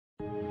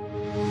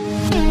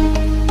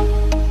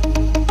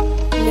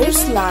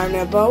Let's learn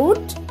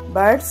about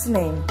bird's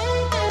name.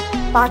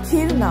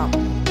 পাখির নাম.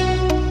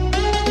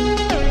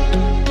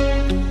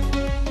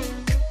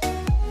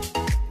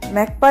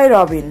 Magpie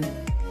robin.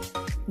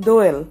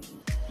 দোয়েল.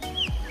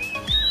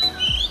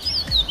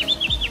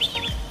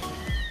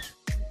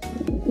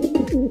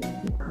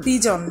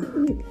 Pigeon.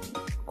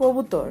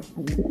 কবুতর.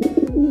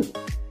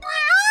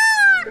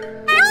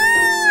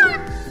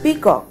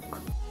 পিকক.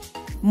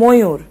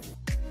 ময়ূর.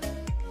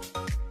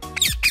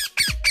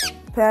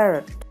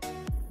 প্যারট.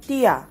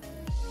 টিয়া.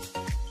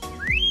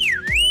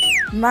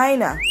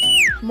 মাইনা.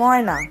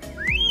 ময়না.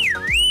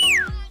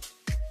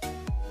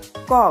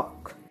 কক.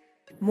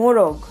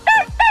 মোরগ.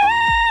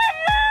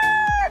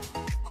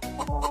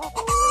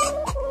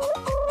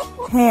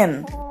 hen.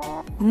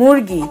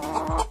 মুরগি.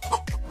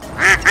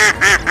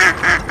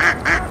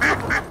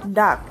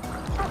 ডাক.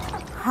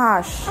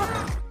 হাঁস.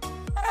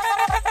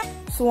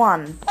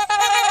 swan.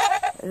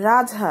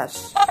 রাজহাঁস.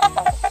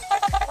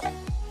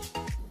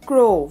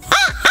 crow.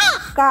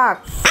 কাক.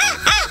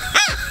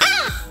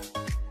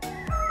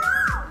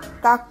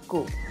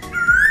 কাক্কু.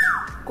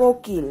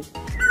 কোকিল.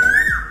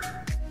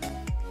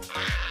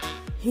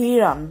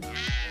 হিরণ.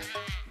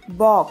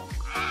 বক.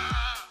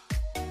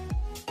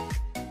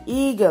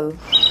 eagle.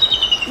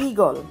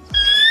 ঈগল.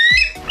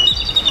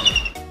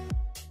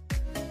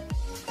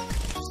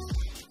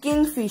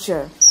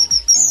 kingfisher.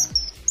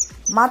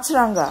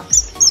 মাছরাঙা.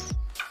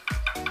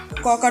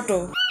 ককাটো.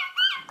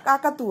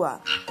 কাকাতুয়া.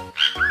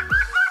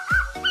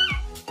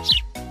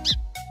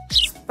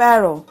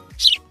 স্প্যারো.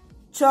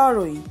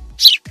 চড়ুই.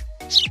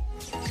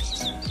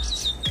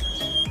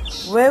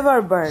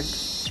 Waiver bird.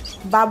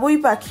 বাবুই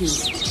পাখি.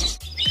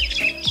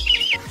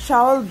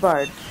 শাওল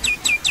বার্ড.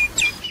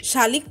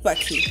 শালিক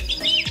পাখি.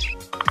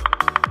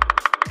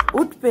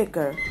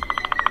 উডপেকার.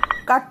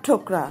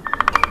 কাঠঠোকরা.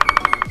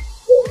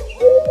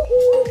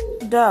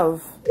 ডাভ.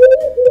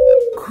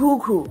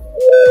 ঘুঘু.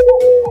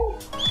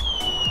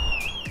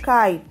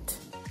 কাইট.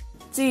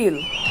 চিল.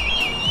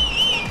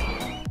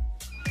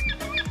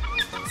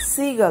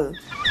 সিগল.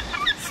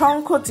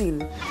 শঙ্খচিল.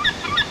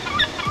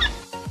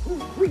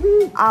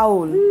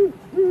 আউল.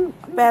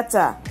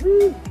 পেঁচা.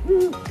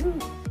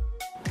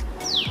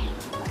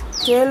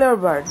 Taylor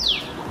bird.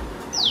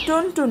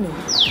 টুনটুনি.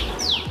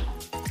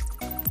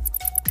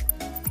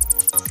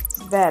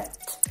 ব্যাট.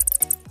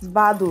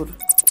 বাদুর.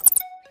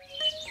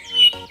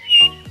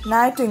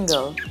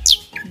 নাইটিঙ্গেল.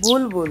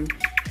 বুলবুল.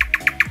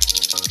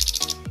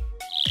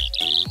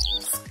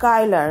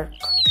 স্কাইলার্ক.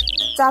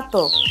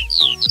 চাতক.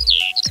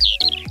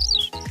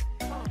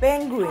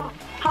 পেঙ্গুইন.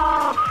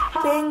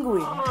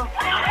 পেঙ্গুইন.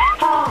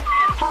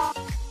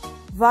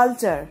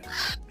 ভালচার.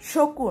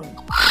 শকুন.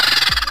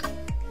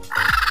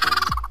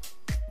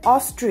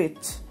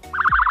 অস্ট্রিচ.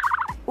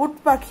 উট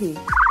পাখি.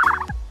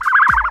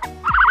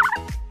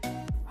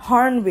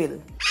 হর্নবিল.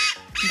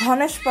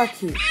 ধনেশ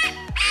পাখি.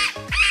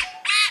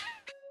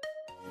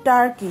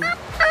 টার্কি.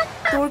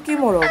 তুর্কি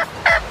মোরগ.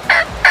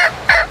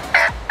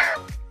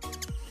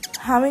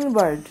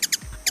 হামিংবার্ড.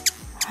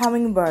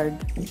 হামিংবার্ড.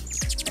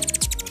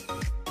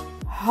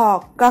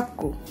 হক.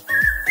 কাক্কু.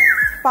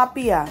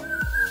 পাপিয়া.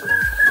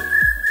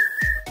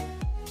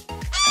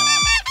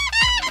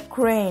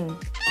 ক্রেন.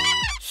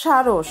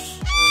 সারস.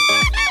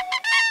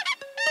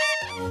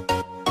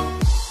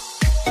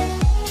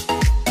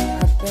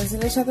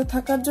 আর্টপেন্সিলের সাথে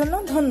থাকার জন্য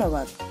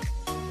ধন্যবাদ.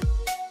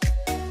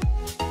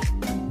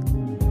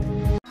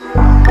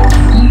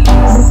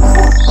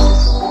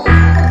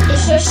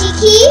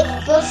 শিখি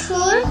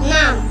পশুর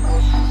নাম.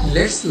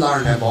 Let's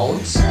learn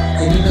about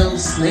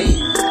animals name.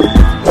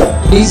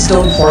 Please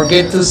don't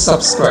forget to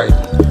subscribe.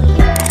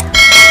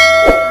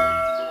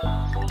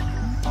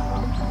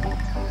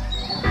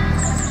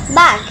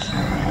 Back.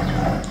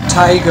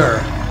 Tiger.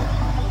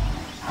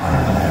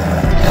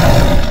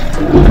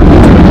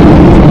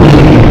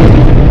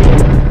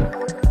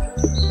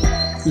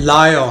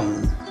 Lion.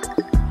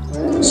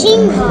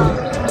 Singha.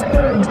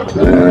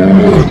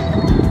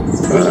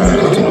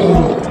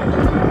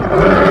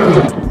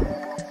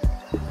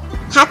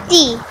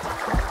 Hathi.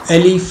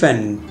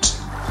 Elephant.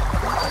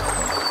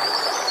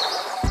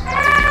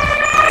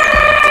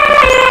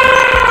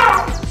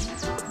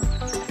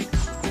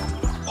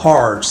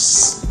 Horse.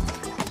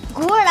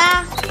 Ghoda.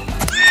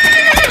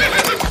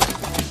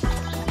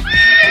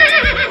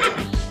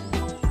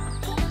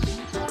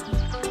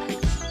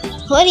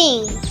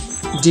 Horing.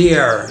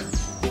 Deer.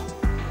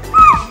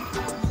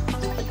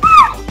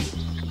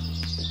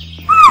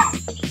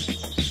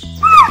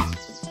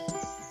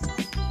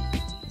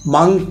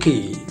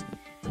 Monkey.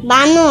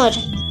 Banor.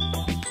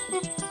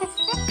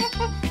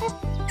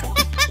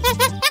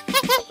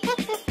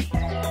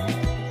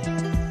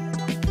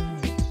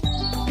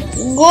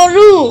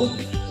 Goru.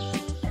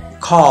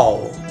 Cow.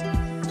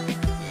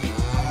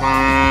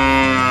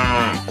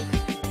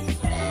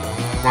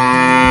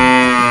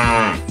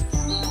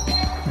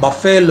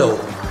 Buffalo.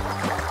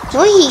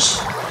 Mohish.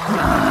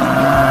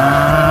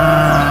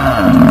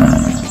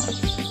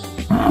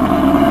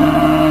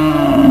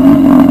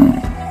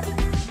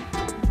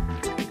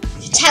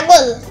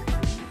 ছাগল.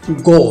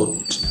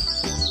 Goat.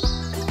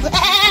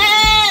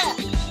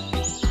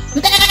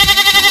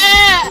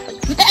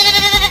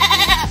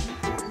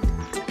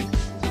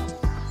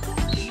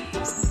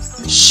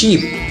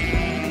 sheep,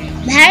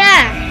 ভেড়া,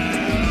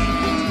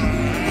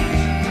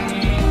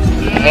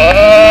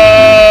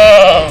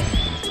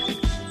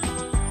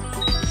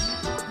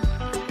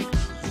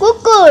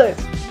 কুকুর,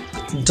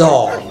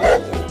 dog,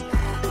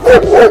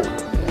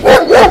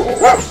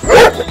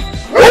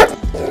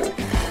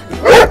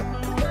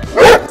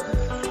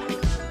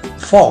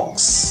 fox,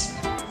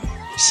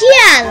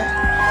 শিয়াল,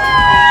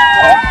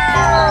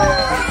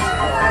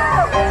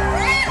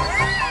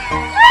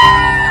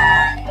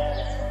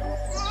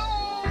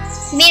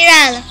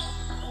 বিড়াল,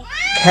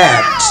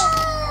 cat,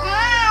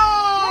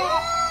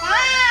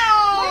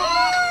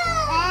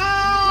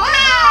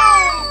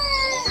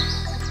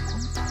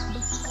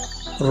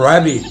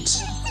 rabbit,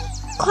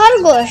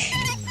 খরগোশ,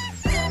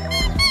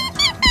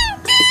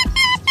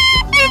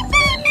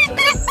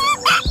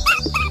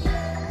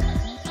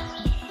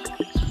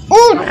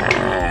 উট,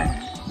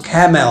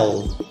 camel,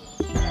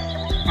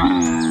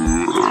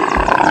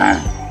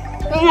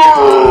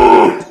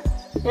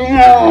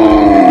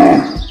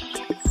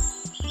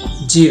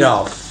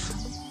 giraffe,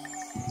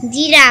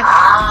 giraffe,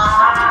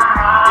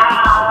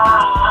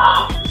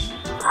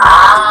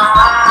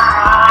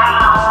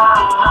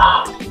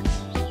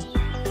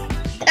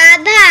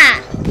 গাধা,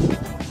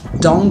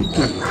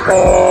 donkey,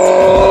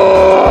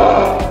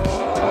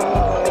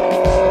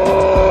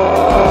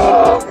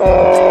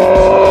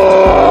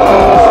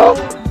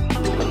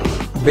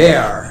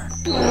 bear,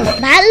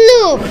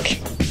 ভাল্লুক,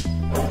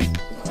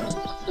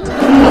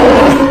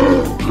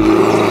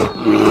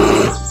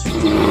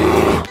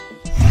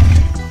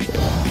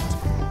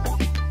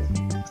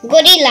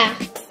 gorilla,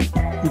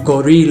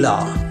 gorilla,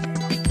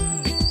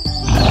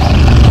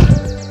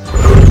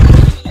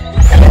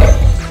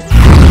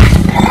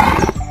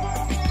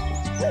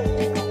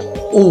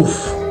 wolf,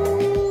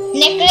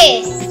 নেকড়ে,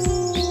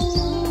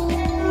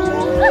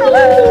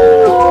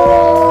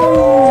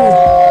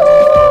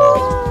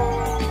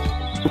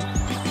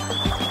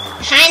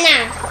 হায়না,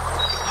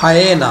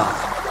 hyena,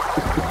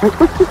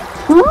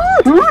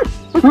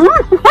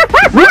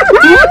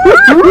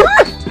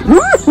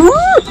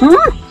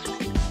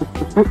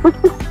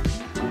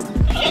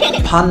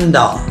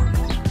 panda,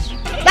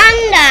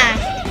 পান্ডা,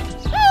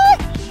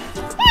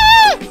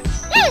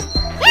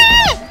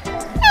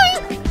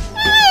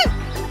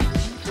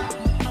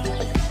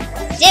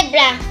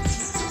 জেব্রা,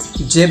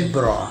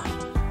 zebra,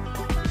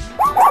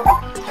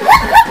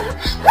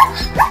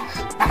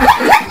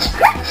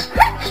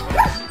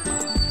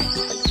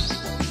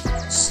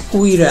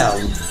 squirrel,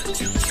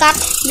 কাঠ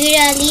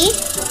বিড়ালি,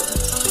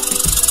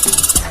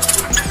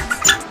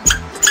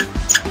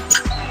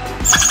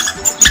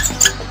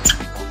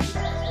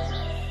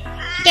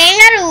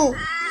 ক্যাঙ্গারু,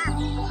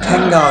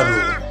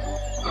 kangaroo,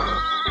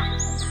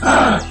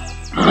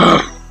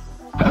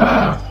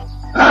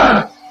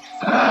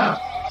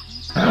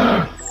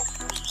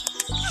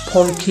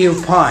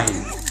 porcupine,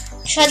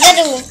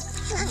 সজারু,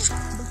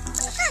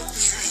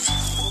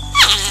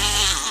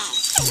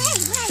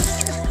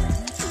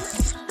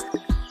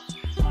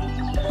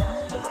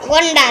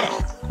 গন্ডার,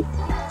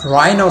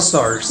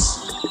 rhinoceros,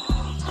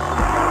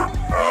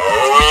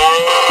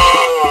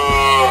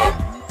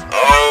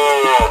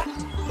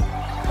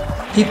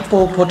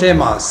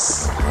 hippopotamus,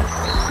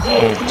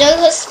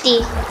 জলহস্তি,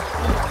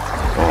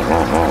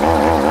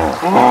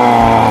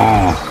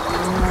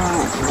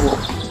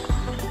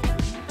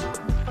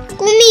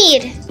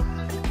 কুমির,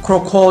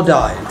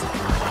 crocodile,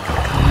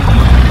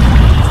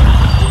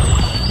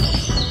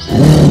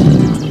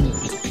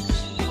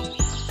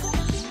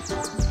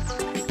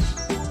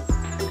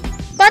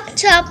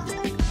 কচ্ছপ,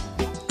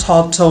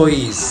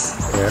 tortoise,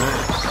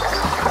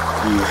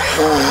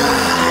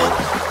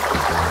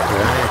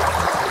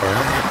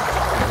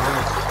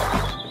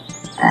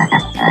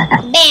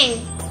 ব্যাং,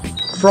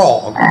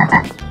 frog,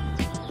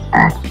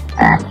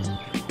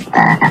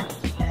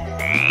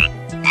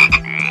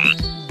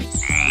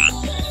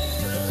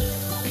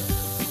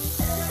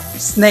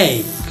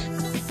 snake,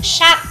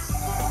 সাপ,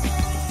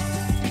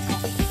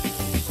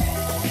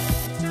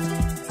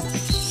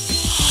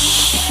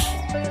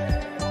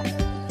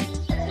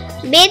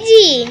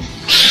 বেজি,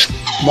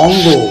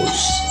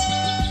 mongoose,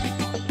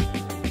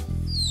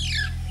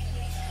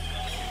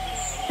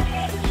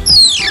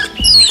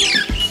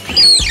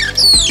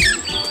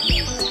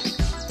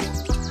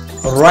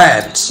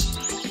 rat,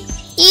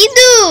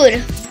 ইঁদুর,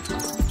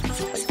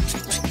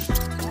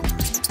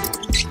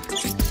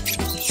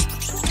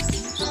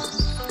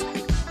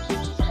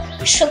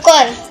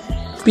 শুকর,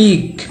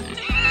 pig,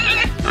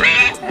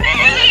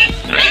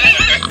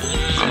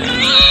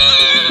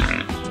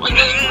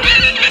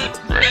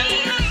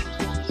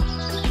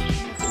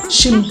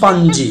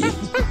 chimpanzee,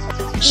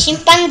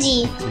 chimpanzee,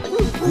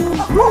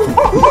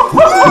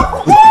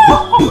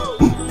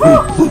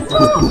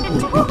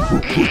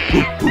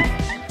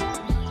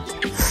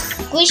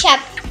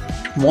 গুইসাপ,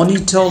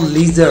 monitor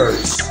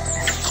lizards,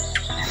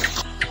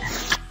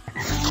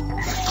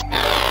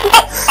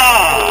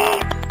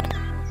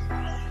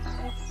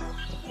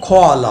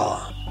 koala,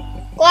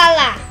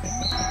 কোয়ালা,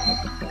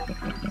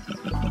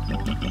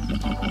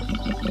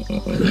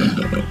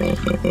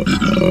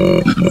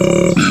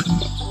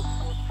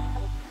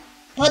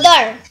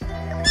 ভোদর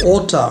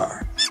otter,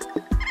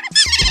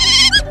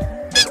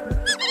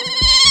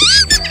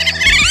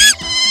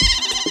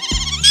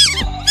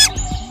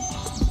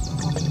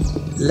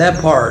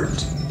 leopard,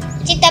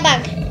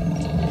 চিতাবাঘ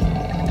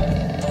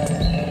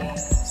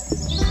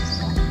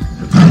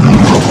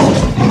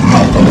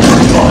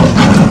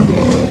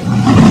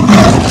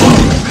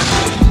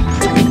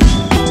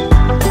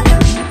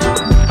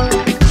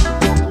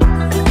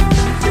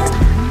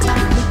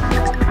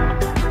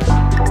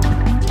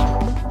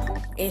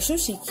এসো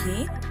শিখি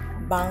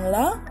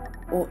বাংলা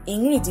ও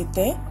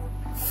ইংরেজিতে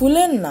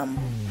ফুলের নাম।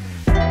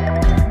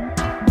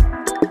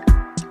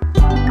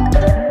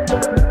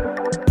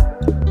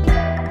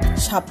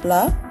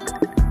 শাপলা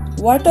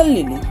ওয়াটার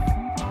লিলি,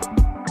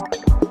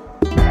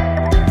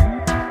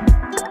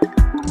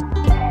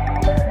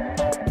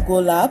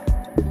 গোলাপ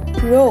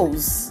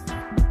রোজ,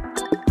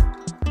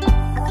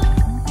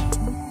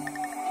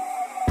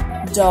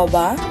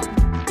 জবা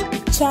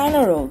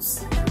চায়না রোজ,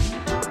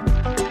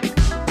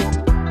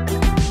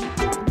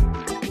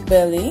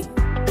 বেলি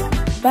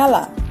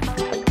বেলা,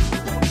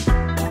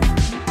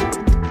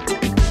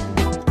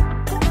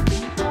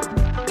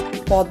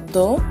 পদ্ম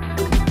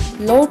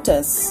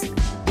লোটাস,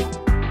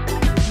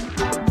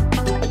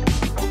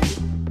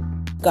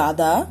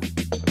 গাঁদা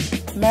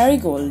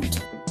ম্যারিগোল্ড,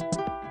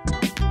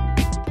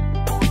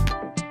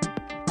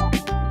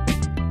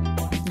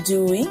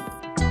 জুই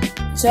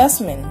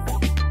জাসমিন,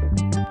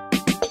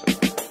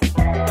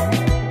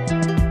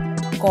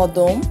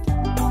 কদম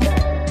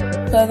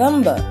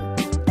কদম্বা,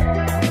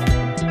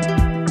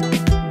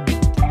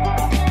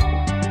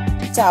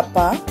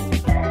 চাপা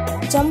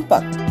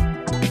চম্পক,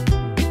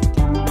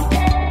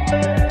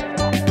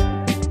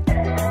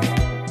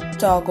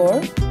 টগর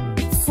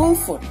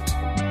ফুলফুট,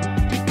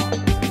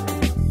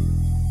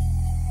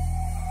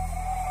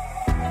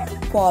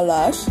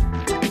 পলাশ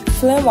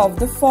flame of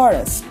the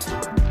forest,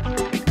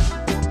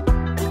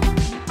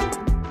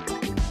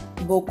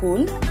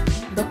 Bakul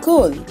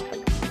Bakul,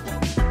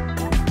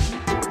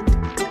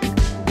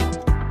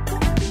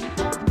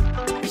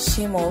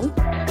 Shimul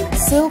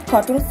silk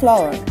cotton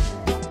flower,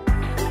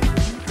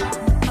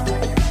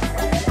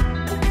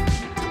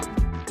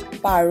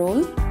 Parul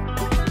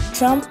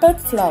trumpet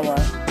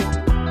flower,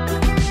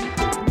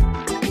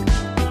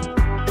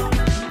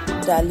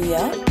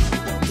 dahlia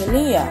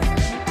dahlia,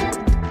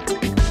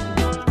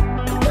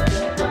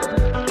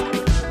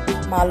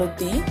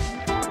 মালতী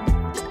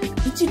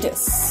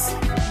ইচিটাস,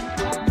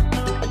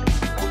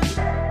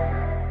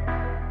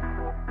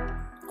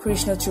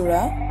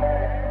 কৃষ্ণচূড়া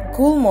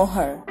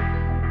গুলমোহর,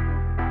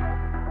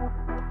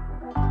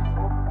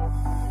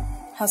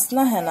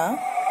 হাসনা হেনা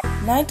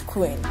নাইট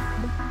কুইন,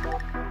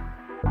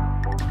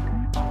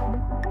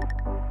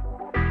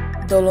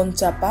 দোলন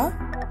চাপা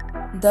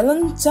দলন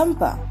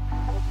চম্পা,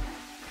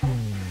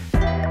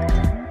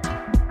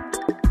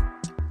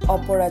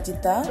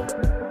 অপরাজিতা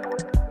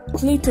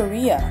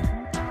ক্লিটোরিয়া,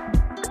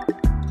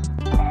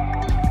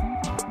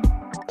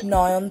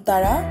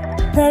 নয়নতারা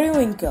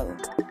পেরিউইঙ্কেল,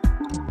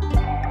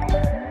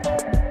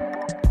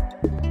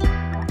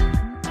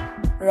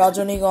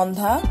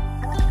 রজনীগন্ধা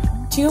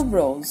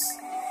টিউবরোজ,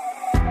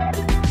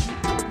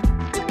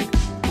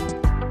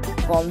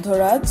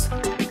 গন্ধরাজ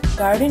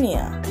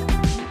গার্ডেনিয়া,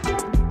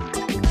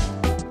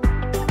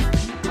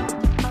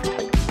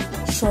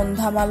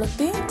 সন্ধ্যা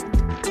মালতী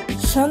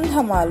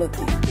সন্ধ্যা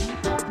মালতী,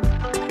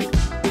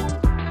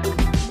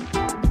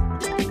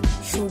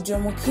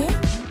 সূর্যমুখী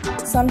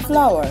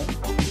সানফ্লাওয়ার,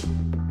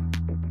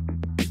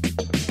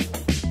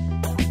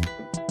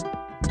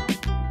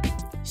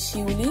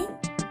 শিউলি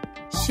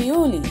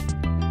শিউলি,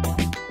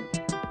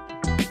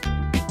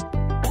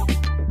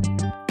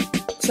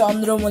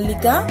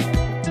 চন্দ্রমল্লিকা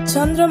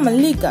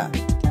চন্দ্রমল্লিকা,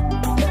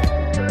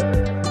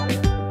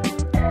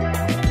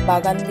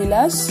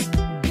 বাগানবিলাস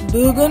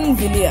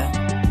বুগনভিলিয়া,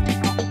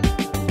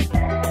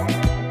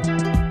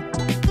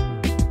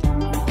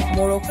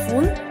 মোরগ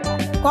ফুল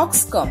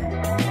কক্সকম,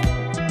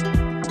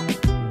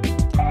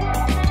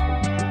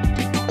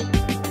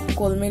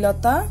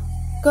 কলমিলতা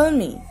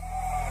কলমি,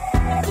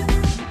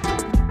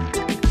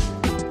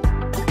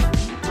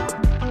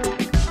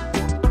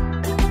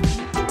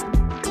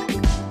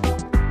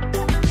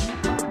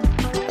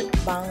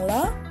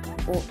 বাংলা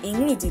ও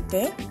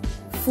ইংরেজিতে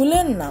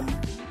ফুলের নাম।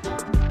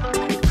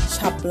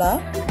 শাপলা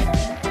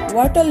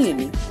ওয়াটার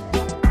লিলি,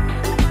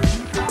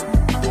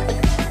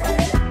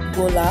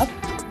 গোলাপ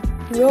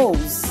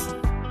রোজ,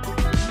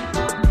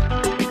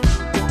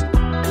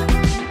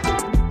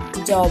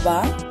 জবা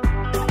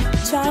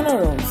চায়না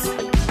রোজ,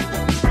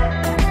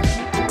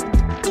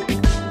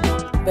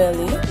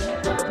 বেলি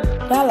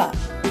বেলা,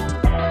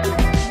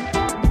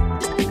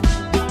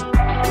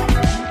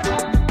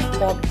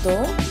 পদ্ম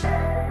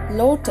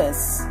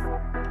লোটাস,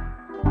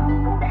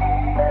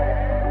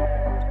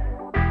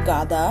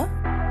 গাঁদা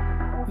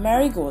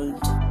ম্যারিগোল্ড,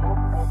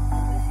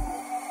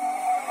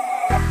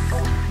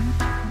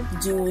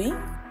 জুই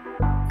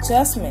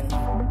জাসমিন,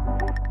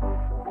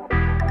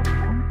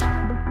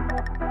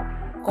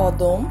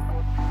 কদম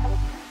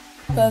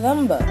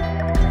কদম্বা,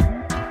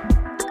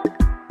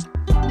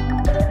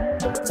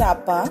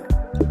 চাপা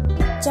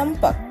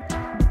champak,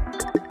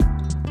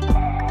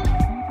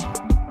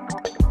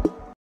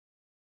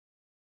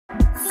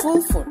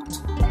 full foot,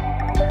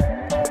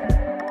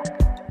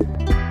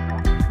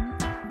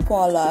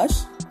 Palash,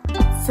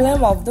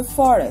 flame of the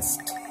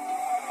forest,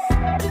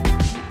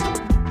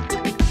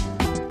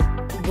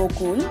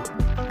 Bokul,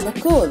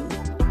 bakul,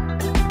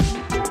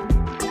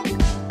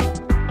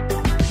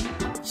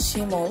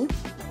 Shimol,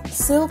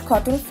 silk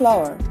cotton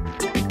flower,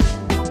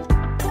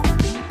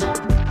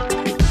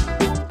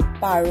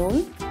 Parul,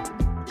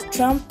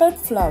 trumpet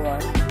flower,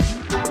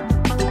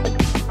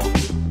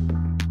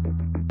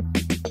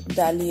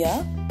 Dahlia,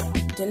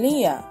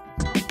 Dahlia,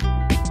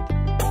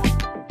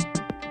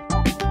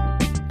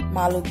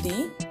 Maluti,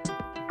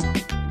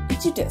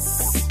 Ichitus,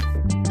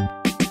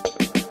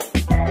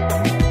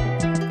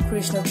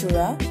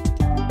 Krishnachura,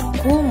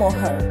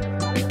 Gulmohar,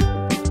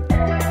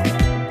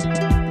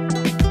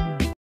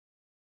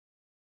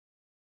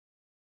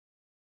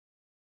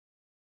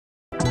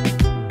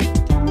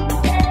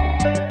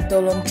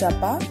 Dolon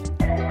Chapa,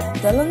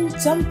 Dolon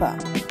Champa,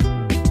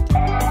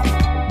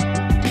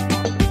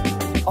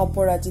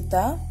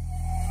 Oporajita,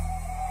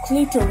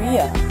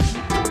 Clitoria,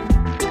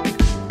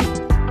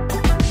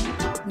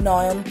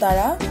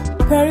 Noyantara,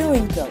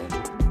 Periwinkle,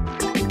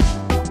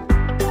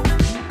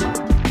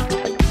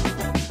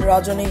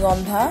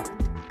 Rajanigandha,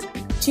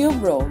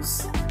 Tuberose,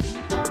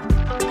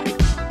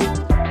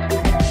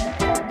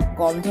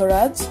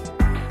 Gandharaj,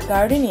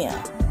 Gardenia,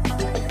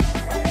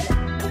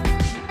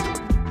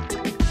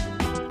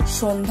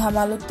 Shondha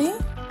Maluti,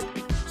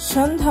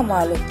 Shandha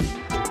Maluti,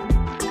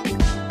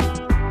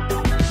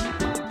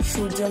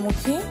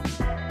 Surjamukhi,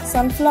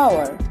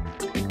 sunflower,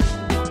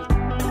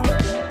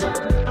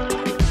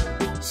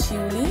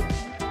 Shiuli,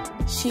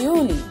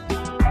 Shiuli,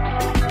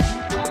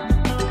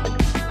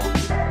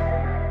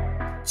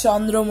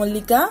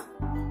 Chandramallika,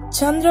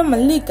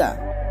 Chandramallika,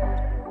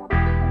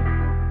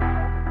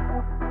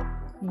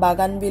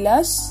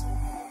 Baganbilas,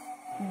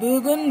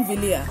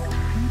 Bougainvillea,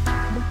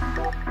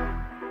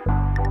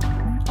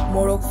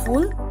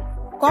 Morokful,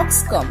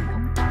 Coxcomb,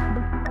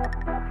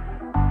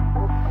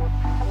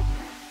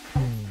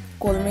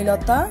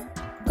 Kolmilata,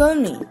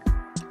 Kalmi,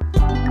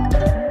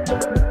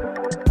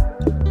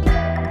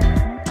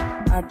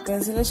 art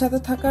পেন্সিলের সাথে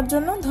থাকার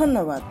জন্য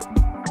ধন্যবাদ।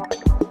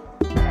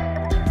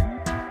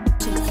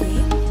 শিখি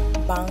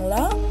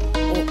বাংলা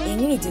ও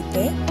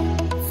ইংরেজিতে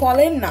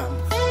ফলের নাম,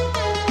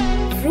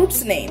 fruits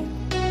name.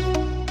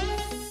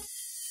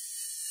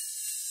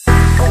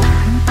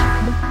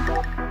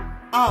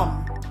 আম,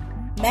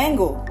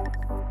 mango,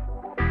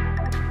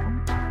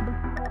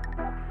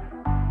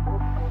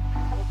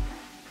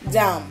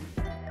 জাম,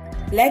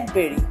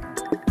 blackberry,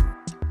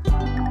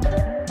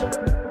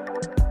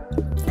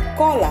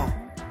 কলা,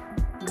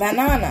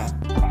 banana,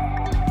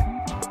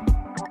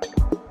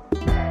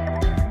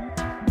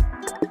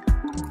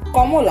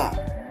 কমলা,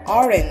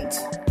 orange,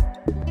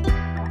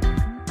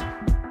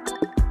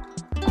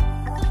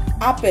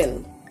 apple,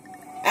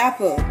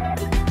 apple,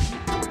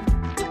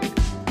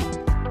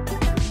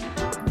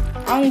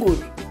 আঙ্গুর,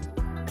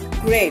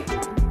 grape,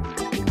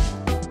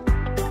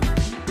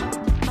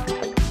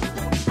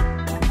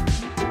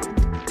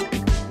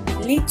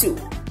 লিচু,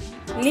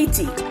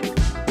 লিচি,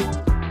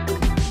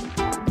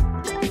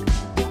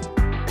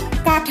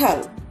 কাঁঠাল,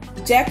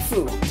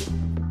 জ্যাকফ্রুট,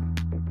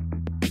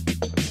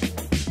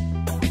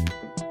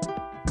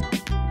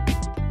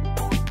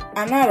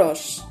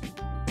 আনারস,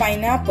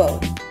 পাইনাপল,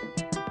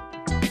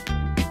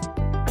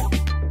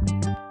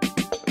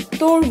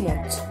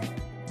 তরমুজ,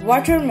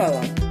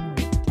 ওয়াটারমেলন,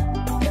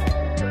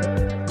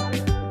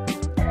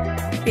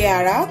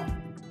 পেয়ারা,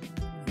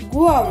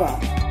 গুয়াভা,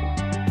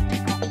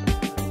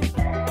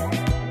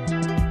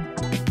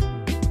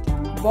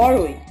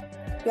 বড়ই,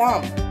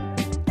 প্লাম,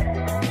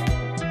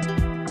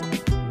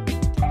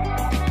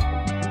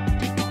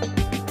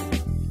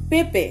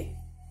 পেঁপে,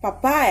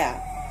 পাপায়া,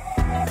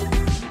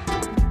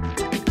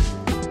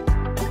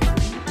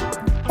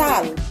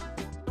 তাল,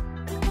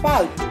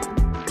 pulp,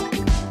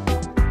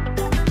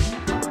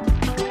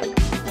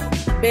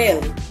 bell,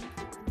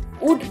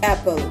 would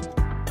Apple,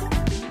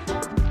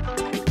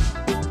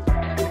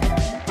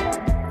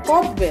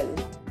 ককবেল,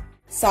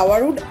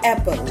 সাওয়ারউড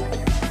Apple,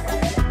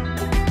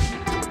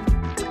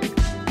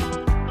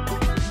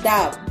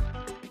 ডাব,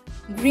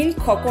 গ্রিন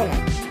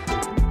কোকোনাট,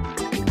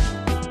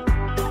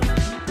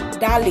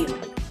 ডালিম,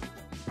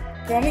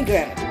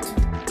 pomegranate,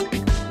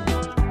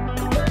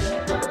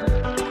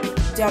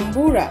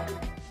 জাম্বুরা,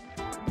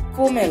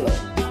 পোমেলো,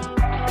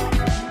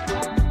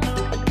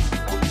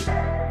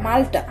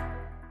 মাল্টা,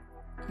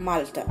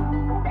 মাল্টা,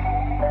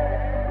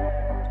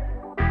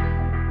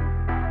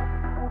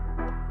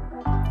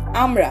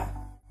 আমড়া,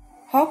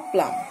 হক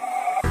প্লাম,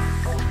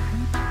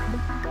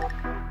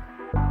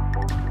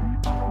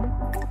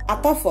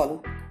 আতাফল,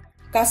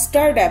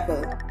 কাস্টার্ড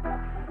অ্যাপল,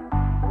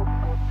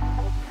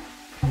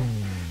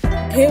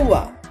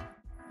 ঢেউয়া,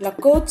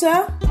 লাকোচা,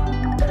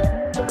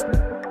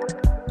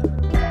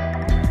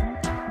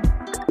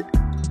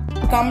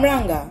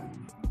 কামরাঙ্গা,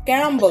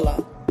 ক্যারাম্বোলা,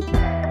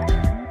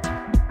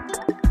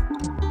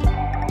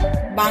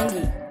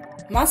 বাঙ্গি,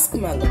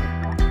 মাস্কমেলন,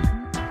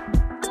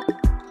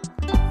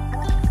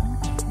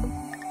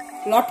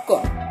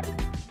 লটকন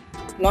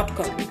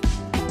লটকন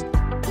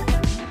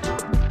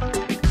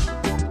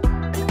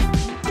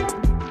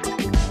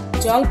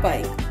জলপাই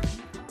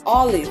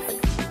অলিভ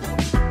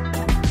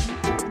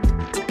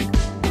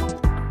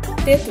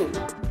তেঁতুল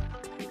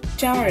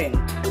tamarind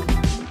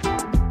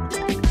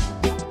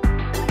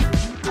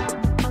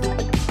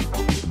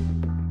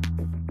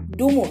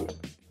ডুমুর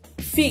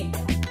ফিগ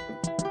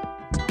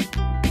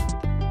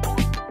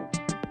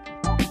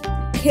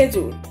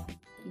খেজুর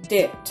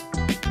date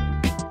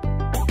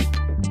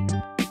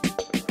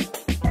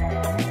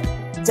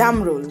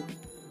জামরুল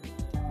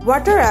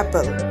water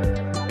apple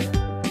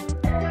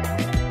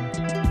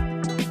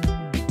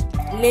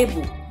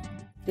লেবু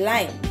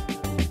lime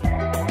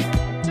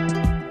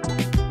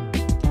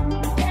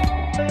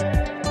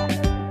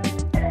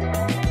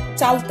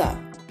চালতা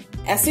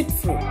acid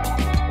fruit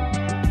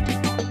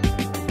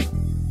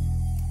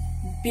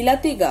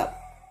বিলাতি গাব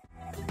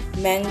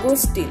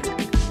mangosteen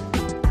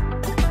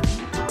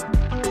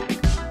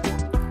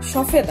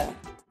সফেদা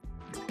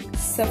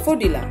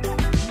স্যাফোডিলা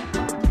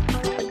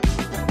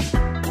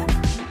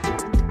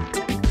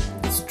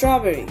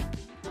strawberry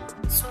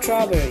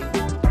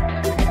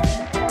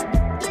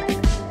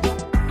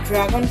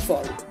dragon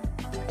fruit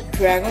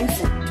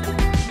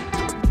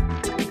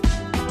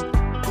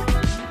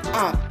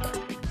ack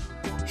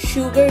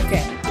sugar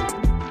cane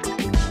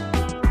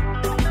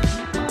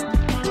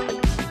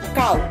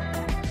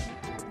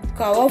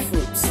cow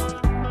fruits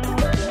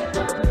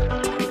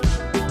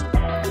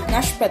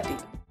nashpati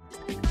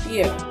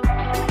pear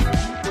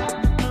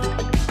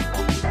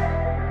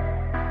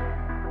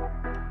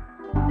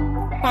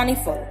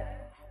পানিফল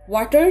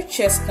water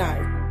chestnut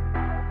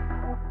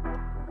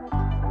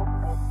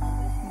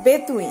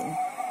বেতুইন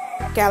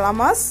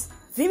calamus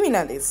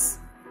viminalis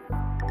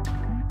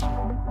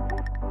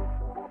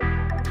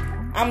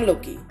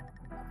আমলকি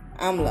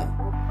আমলা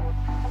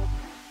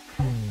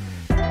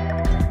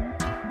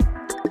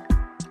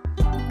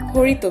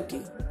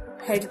হরিতকি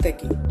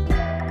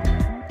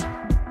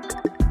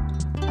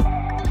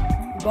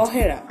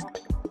বহেরা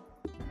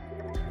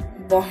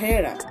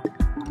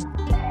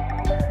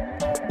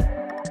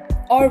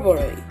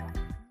অরবরই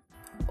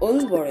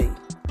ওলবরই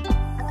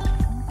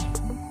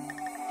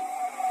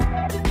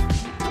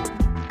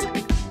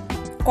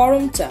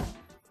করমচা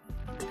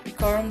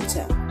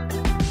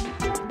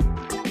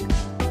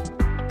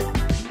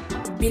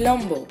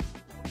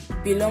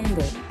বিলম্ব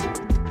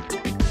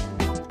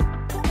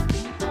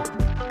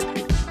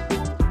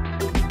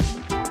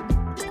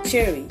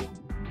চেরি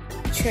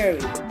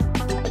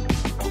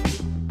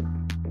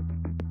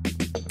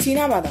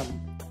চীনাবাদাম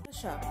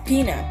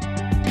পিনাট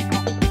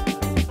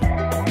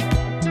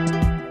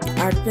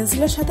আর্ট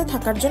পেন্সিলের সাথে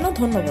থাকার জন্য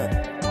ধন্যবাদ।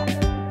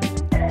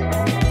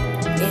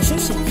 এসো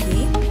শিখি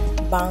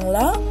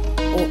বাংলা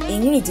ও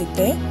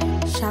ইংরেজিতে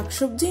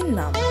শাকসবজির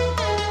নাম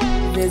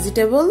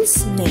ভেজিটেবলস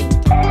নেম।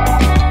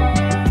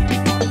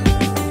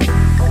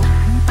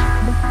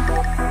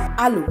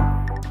 আলু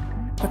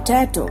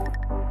পটেটো,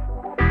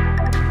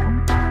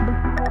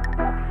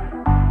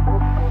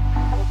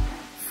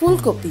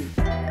 ফুলকপি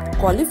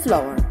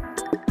কলিফ্লাওয়ার,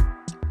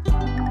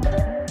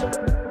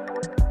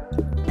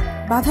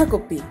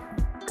 বাঁধাকপি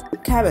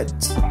ক্যাবেজ,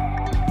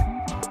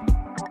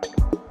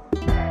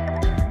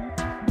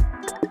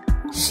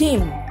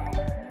 শিম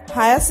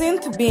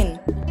হায়াসিন্থ বিন,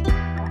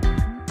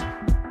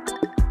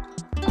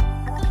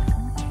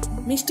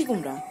 মিষ্টি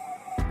কুমড়া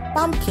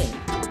পাম্পকিন,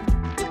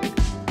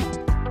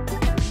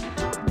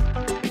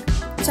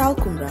 চাল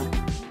কুমড়া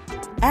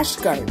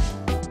অ্যাশগার্ড,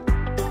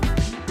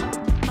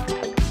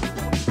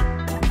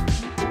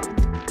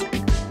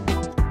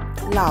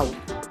 লাউ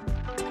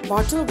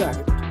বটল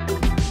গার্ড,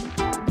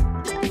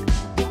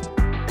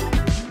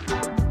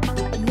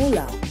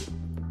 মূলা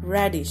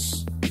র্যাডিশ,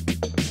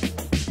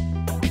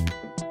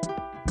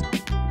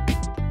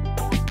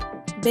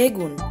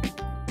 বেগুন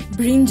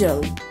ব্রিঞ্জাল,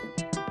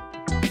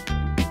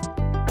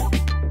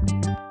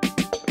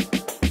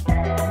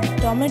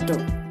 টমেটো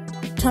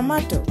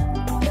টমাটো,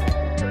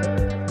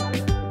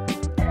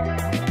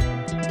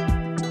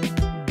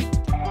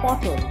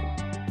 পটল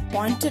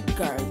পয়েন্টেড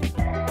গার্ড,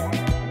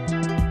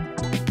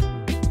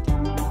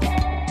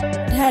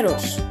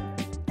 ঢেঁড়স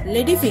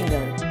লেডি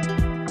ফিঙ্গার,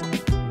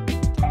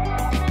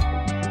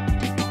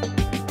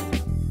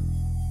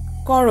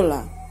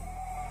 করলা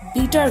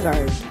বিটার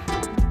গার্ড,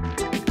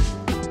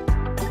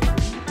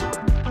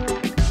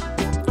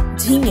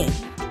 ঝিঙে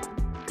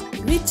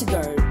রিচ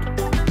গার্ড,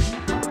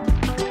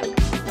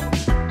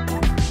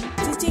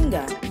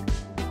 চিচিঙ্গা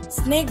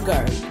স্নেক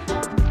গার্ড,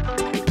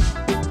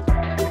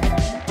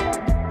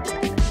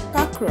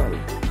 কাঁকরোল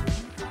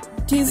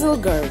টিজল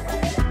গার্ড,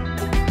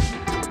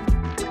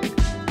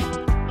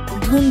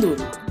 ধুন্দুল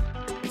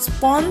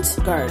স্পঞ্জ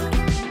গার্ড,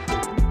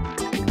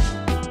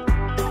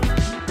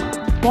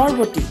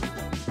 বরবটি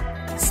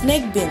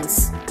স্নেক বিনস,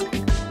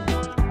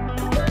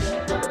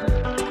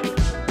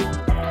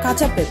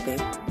 কাঁচা পেঁপে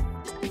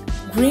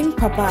গ্রিন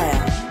পাপায়া,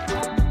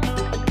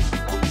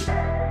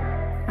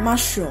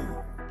 মাশরুম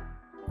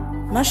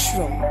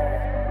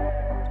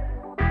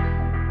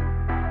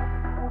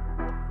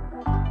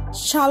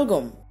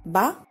শালগম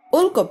বা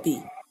ওলকপি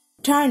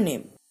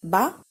টার্নিপ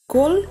বা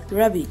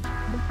কোলরাবি,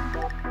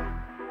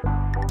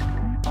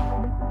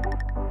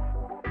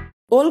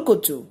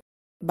 ওলকচু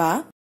বা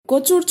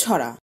কচুর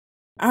ছড়া,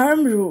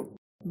 আর্ম রুট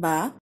বা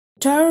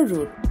টার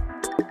রুট,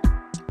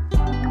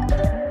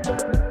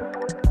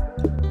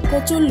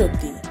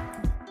 কচুরলতি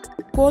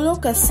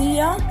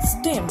কোলোকাসিয়া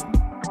স্টেম,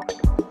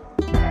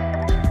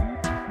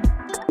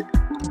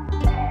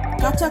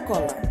 কাঁচা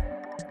কলা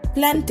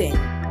প্ল্যান্টেন,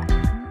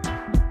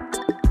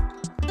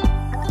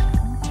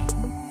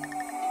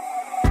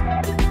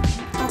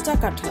 কাঁচা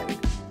কাঁঠাল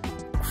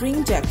গ্রিন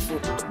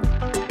জ্যাকফ্রুট,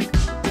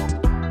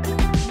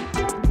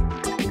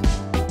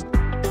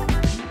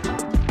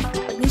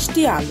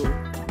 মিষ্টি আলু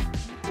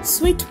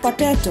সুইট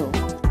পটেটো,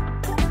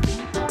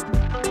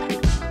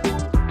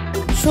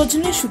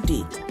 সজনে শুঁটি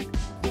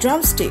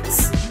ড্রামস্টিক্স,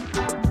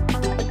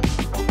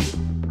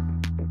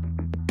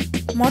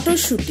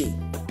 মটরশুঁটি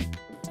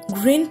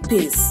গ্রিন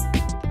পিস,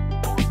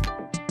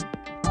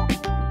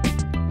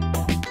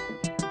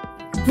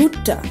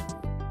 ভুট্টা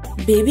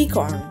বেবি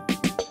কর্ন,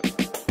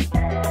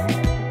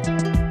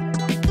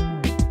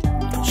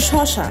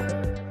 শসা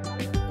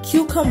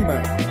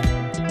কিউকাম্বার,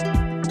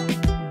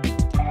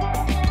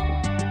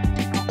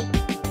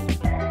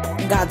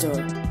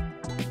 গাজর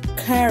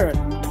ক্যারট,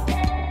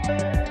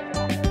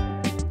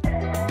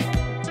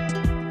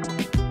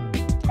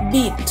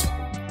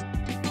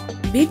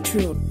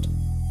 বিটরুট,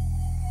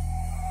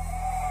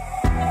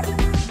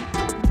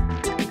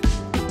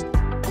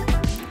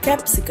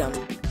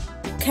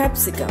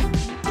 ক্যাপসিকাম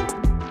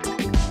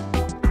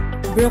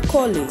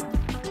ব্রোকলি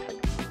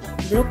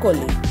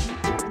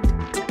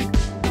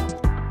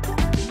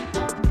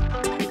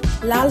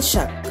লাল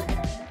শাক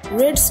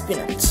রেড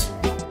স্পিনাচ,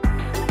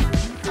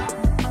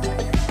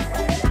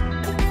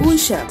 পুঁই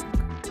শাক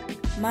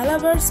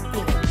মালাবার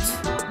স্পিনাচ,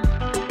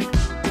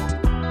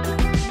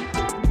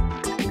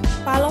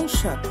 পালং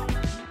শাক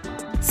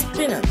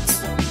স্পিনাচ,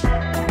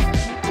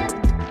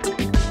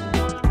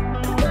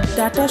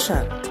 ডাঁটা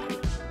শাক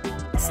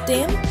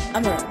স্টেম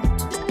আমারান্থ,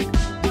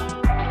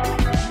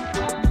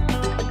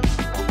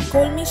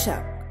 কলমি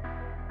শাক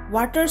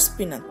ওয়াটার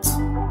স্পিনাচ,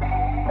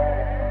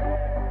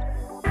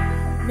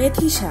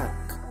 মেথি শাক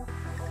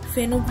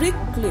ফেনুগ্রিক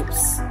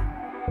ক্লিপস,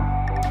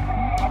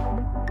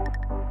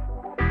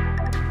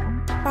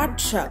 পাট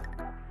শাক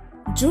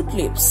জুট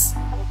লিপস,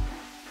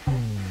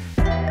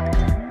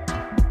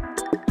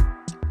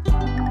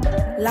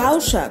 লাউ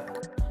শাক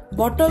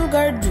বটল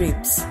গার্ড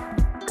ড্রিপস,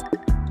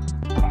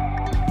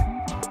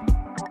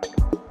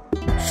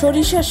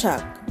 সরিষা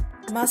শাক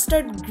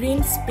মাস্টার্ড গ্রিন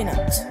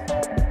স্পিনাচ,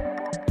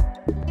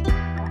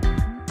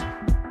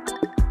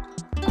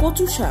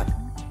 কচু শাক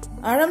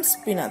আরাম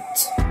স্পিনাচ,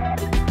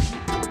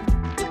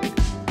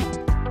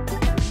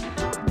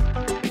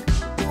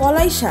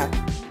 কলাই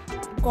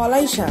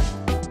শাক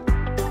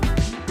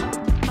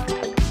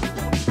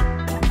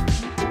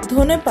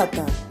ধনে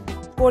পাতা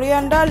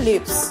কোরিয়ান্ডার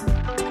লিভস,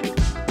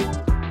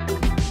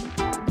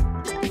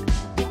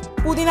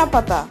 পুদিনা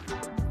পাতা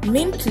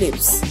মিন্ট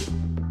লিভস,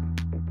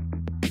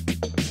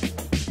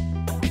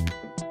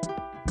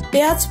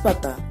 পেঁয়াজ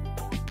পাতা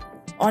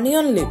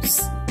অনিয়ন লিভস,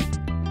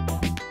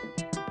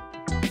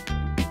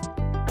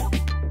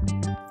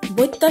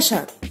 বৈত্যা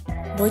শাক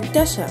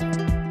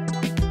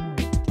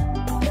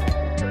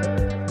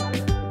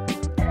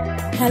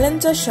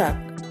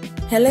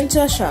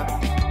হেলেঞ্চা শাক।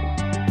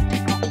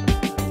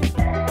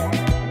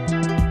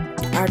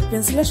 আর্ট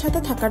পেন্সিলের সাথে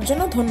থাকার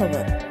জন্য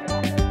ধন্যবাদ।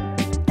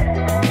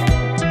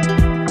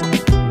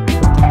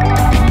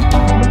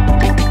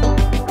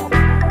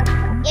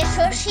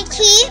 এসো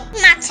শিখি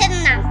মাছের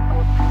নাম।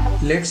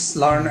 Let's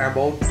learn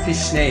about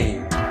fish name.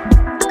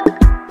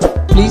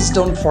 Please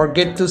don't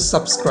forget to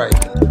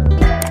subscribe.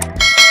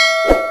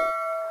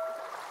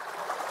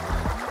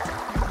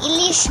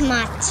 Ilish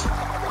much,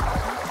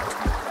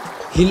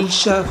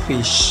 Hilsha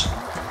fish,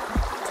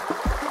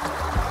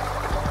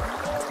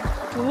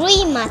 রুই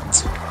মাছ,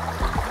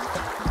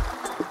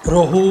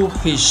 Rohu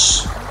fish,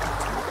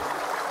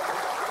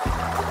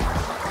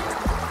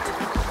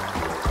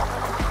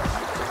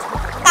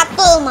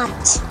 কাতল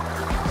মাছ,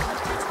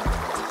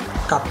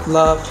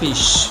 Katla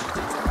fish,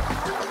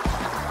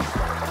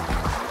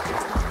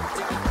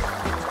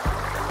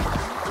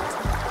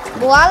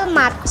 বোয়াল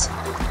মাছ,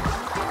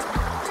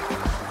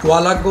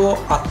 Walago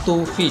Atu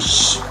fish,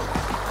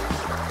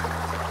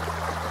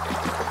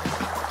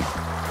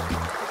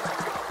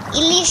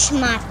 ইলিশ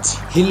মাছ,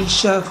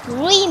 Hilsha,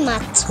 রুই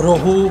মাছ,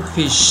 Rohu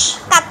fish,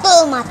 কাতল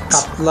মাছ,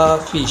 Katla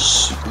fish,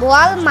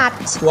 বোয়াল মাছ,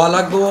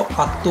 Walago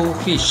Atu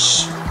fish,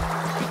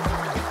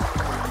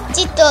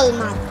 চিতল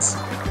মাছ,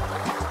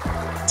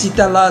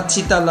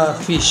 Chitala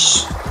fish,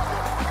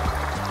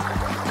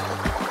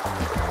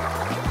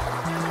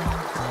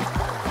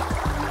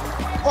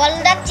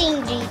 গলদা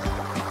চিংড়ি,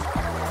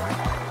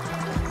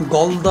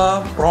 Golda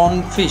prawn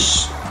fish,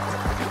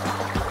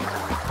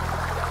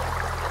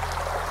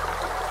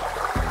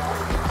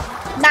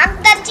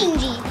 বাগদা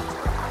চিংড়ি,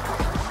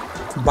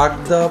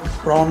 Bagda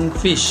prawn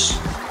fish,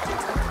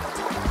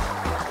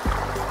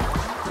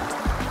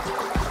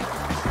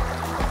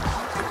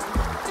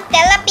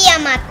 তেলাপিয়া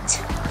মাছ,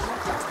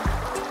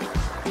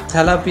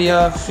 Tilapia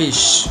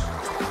fish.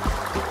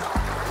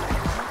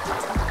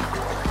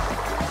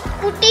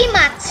 পুঁটি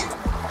মাছ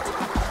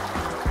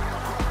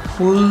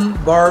Full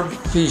barb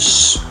fish.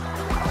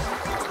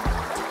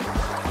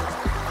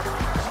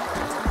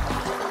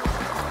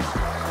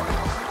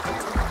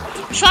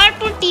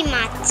 সরপুঁটি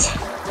মাছ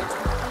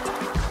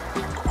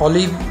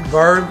Olive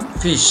barb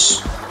fish.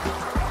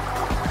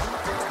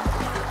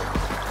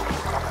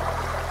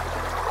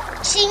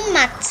 শিং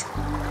মাছ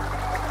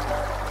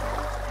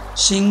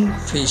Shing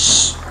fish.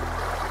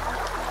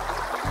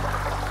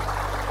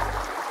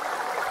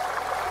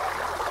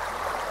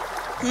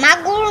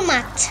 মাগুর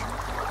মাছ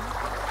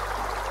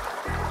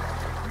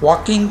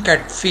Walking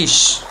catfish.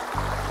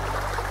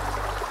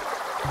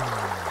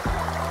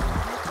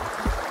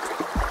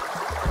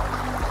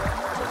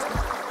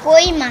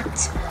 কই মাছ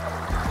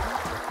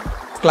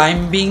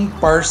Climbing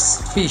purse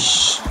fish.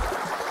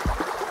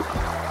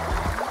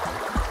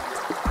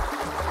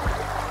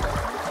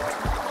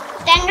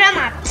 ট্যাংরা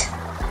মাছ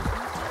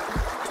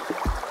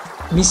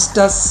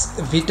Mistus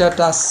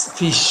vittatus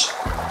fish.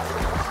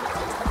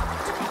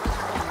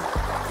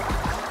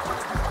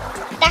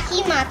 টাকি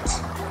মাছ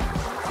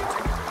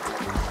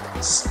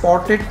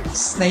Spotted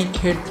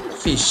snakehead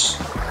fish.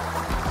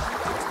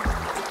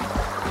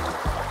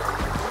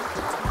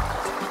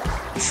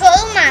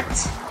 শোল মাছ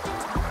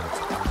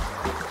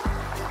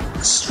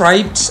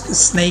Striped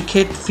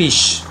snakehead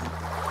fish.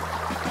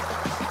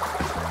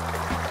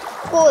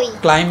 কই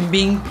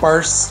Climbing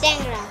purse.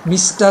 ট্যাংরা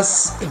Mistus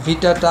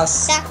vittatus.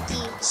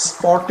 টাকি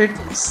Spotted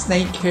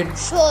snakehead.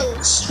 শোল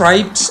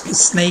Striped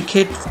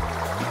snakehead.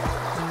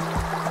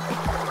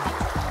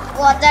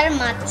 গদার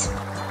মাছ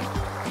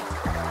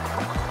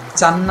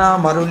Channa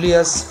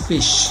marulius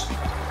fish.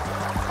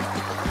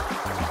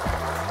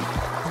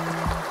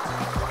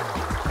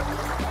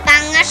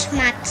 পাঙ্গাস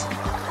মাছ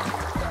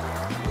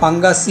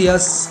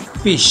Pangasius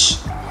fish.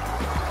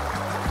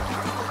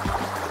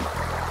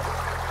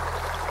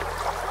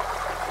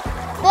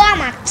 পোয়া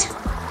মাছ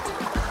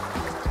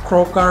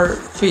Croaker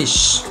fish.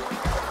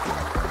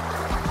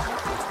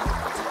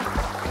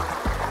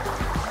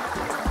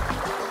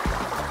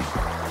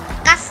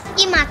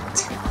 কাসকি মাছ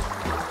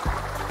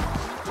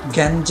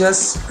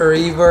Ganges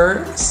river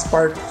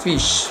spurt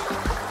fish.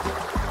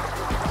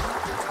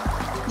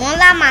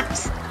 মলা মাছ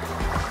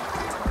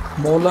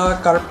Mola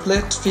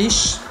carplet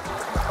fish.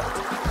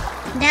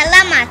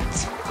 ঢেলা মাছ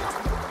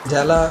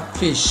Della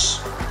fish.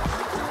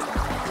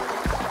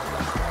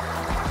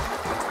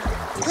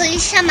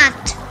 খলিশা মাছ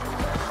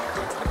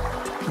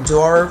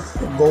Dwarf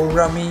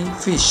gourami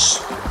fish.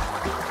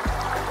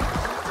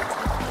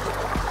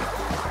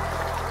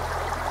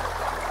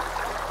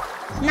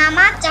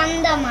 নামা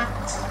চান্দা মাছ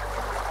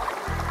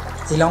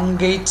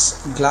Elongate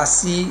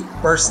glassy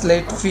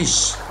purselet fish.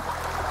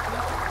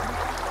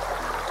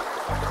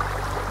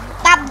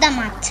 পাবদা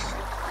মাছ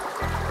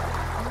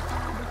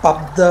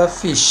Pabda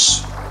fish.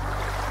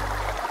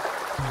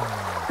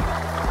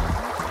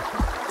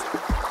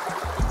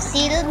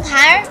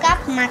 Silver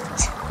cup much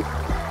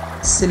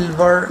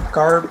Silver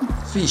carp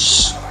fish.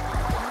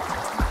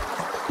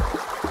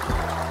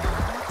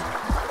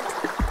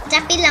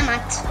 Chapila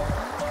much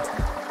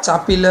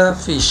Chapila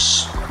fish.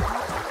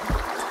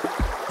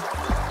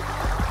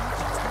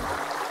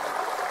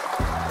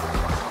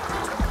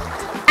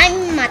 I'm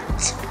much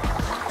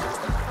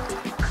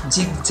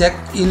Zigzag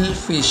eel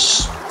fish.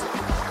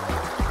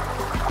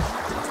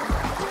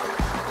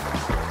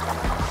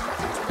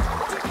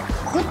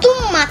 হুতুম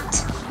মাছ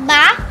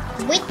বা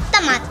বৈত্যা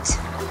মাছ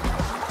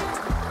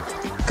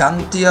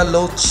Gantia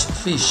loach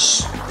fish.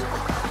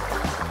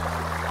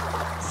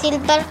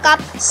 Silver cup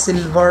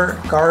Silver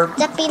carp.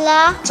 Chapila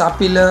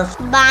Chapila.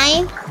 By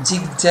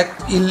Zigzag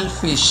eel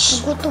fish.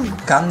 গুতুম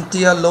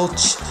Gantia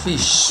loach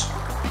fish.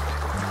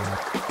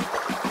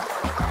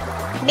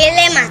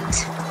 বেলে মাছ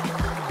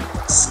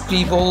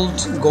Scribbled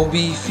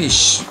goby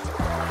fish.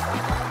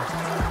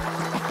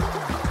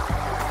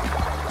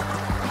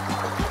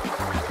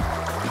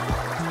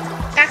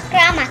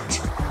 কাঁকড়া মাছ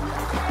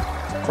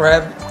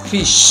Crab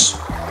fish.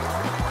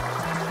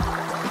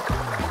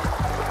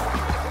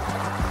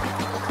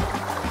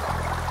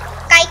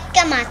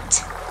 Kaiga much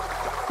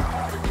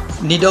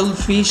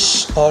Needlefish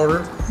or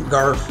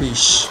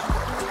garfish.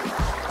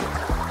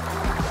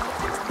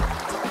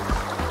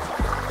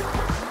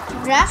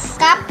 Glass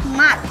cup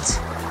much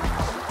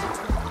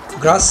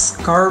Grass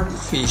carp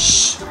fish.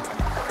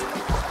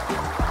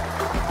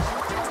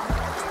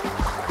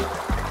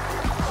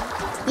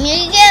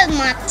 মৃগেল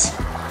মাছ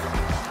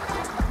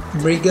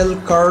Mrigel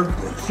carp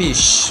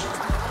fish.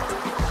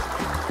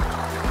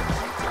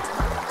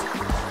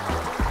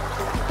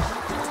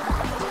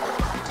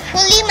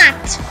 ফুলি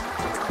মাছ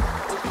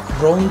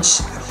Bronze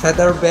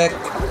featherback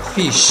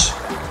fish.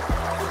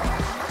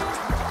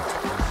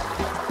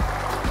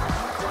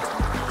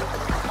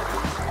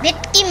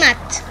 ভেটকি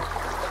মাছ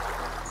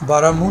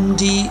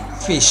Barramundi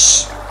fish.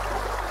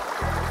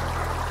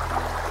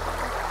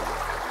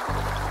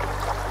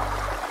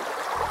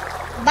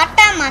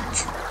 বাটা মাছ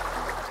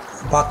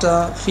Bata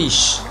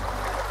fish.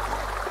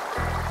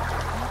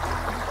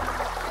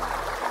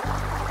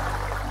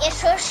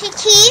 এসো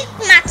শিখি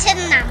মাছের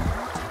নাম।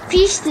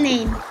 Fish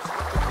name.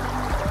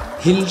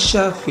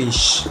 Hilsa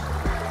fish,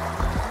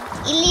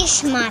 ইলিশ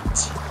মাছ।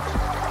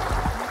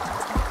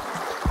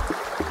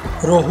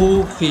 Rohu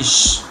fish,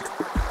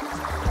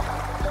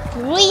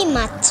 রুই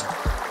মাছ।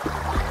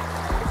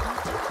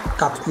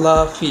 কাতলা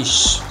ফিশ,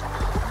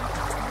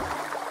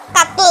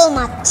 কাতল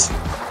মাছ।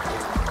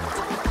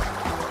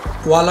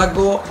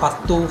 ওয়ালাগো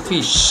আত্তু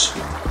ফিশ,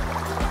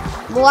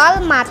 বোয়াল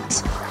মাছ।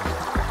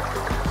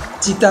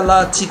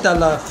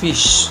 চিতালা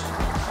ফিশ,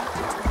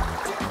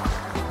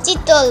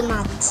 চিতল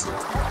মাছ।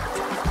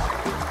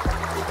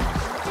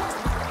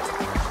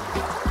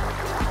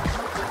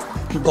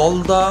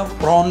 গলদা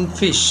প্রন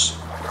ফিশ,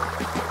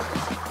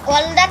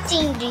 গলদা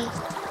চিংড়ি।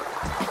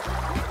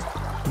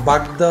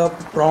 বাগদা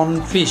প্রন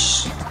ফিশ,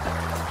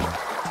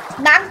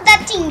 বাগদা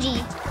চিংড়ি।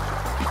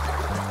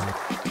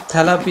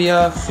 তেলাপিয়া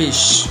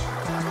ফিশ,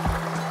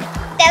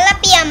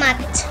 তেলাপিয়া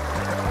মাছ।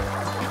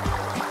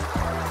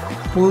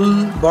 পুল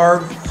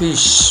বার্ড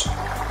ফিশ,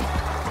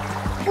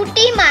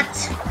 পুঁটি মাছ।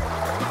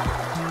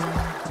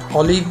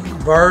 অলিভ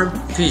বার্ড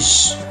ফিশ,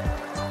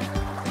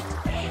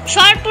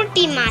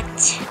 সরপুঁটি মাছ।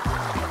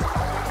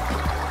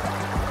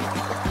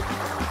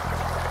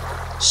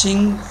 শিং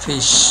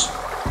ফিশ,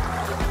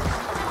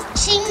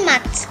 শিং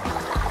মাছ।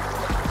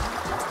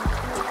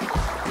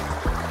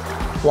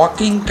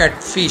 ওয়াকিং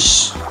ক্যাটফিশ,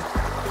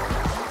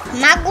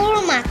 মাগুর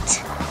মাছ।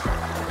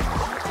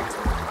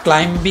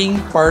 ক্লাইম্বিং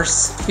পার্স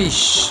ফিশ,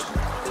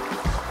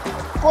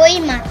 কই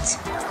মাছ।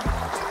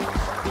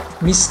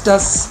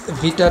 মিস্টাস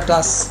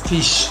ভিটাটাস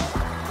ফিশ,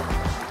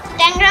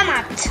 ট্যাংরা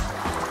মাছ।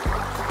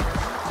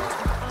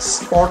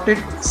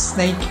 স্পটেড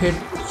স্নেকহেড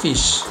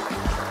ফিশ,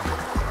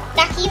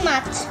 টাকি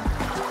মাছ।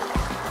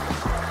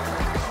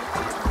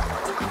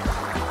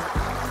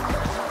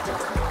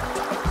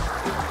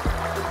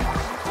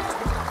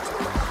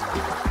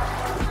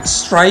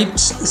 স্ট্রাইপড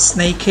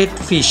স্নেকহেড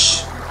ফিশ,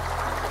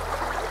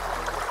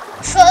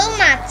 শোল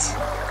মাছ।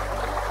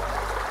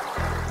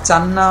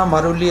 চান্না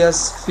মারুলিয়াস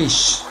ফিশ,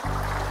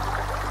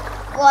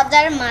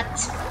 গজার মাছ।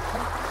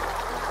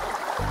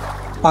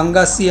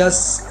 পাঙ্গাসিয়াস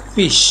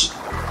ফিশ,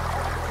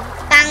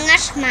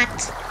 পাঙ্গাস মাছ।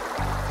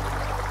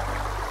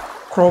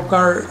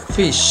 ক্রোকার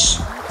ফিশ,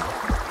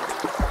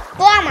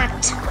 পোয়া মাছ।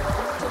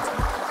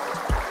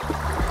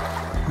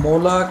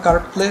 মোলা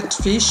কার্পলেট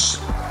ফিশ,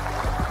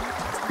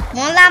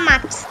 মোলা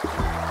মাছ।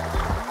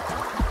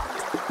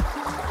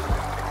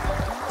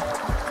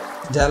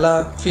 ঢেলা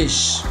ফিশ,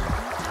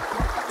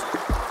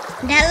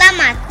 ঢেলা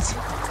মাছ।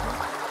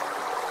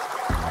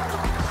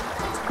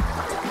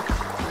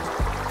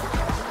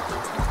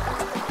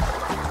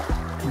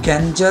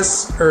 গ্যাঞ্জাস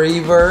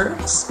রিভার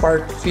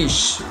স্পার্ট ফিশ,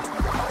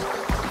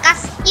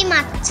 কাসকি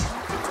মাছ।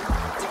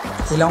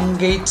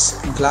 elongate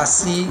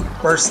glassy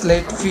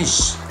pursled fish,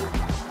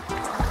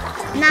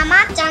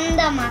 নামা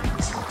চান্দা মাছ।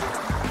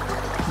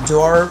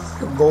 dwarf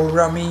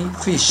gourami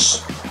fish,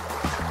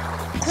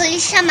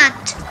 খলিশা মাছ।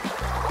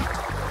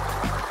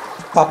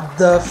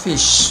 pabda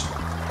fish,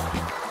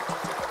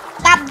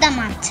 পাবদা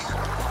মাছ।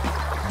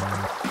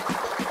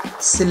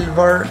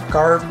 silver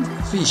carp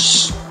fish,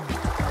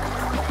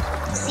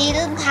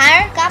 silver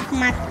cup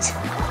much.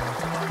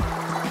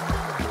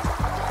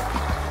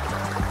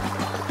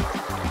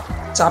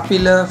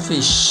 chapila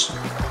fish,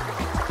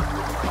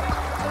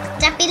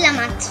 Chapila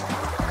much.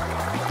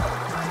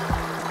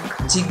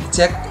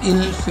 zigzag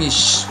eel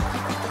fish,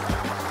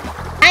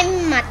 I'm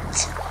much.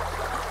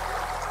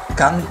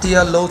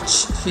 gantia loach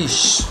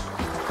fish,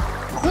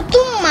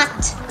 ঘুতুম মাছ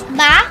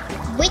বা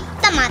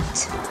বৈত্যা মাছ।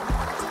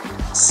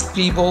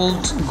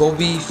 scribbled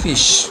goby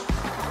fish,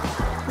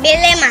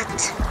 বেলে মাছ।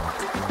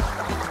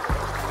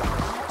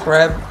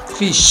 crab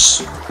fish,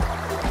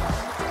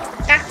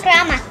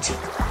 কাঁকড়া মাছ।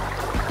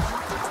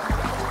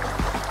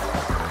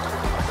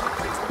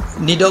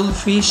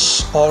 needlefish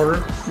or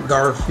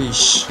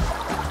garfish,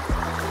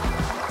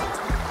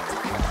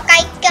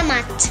 Kaiga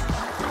much.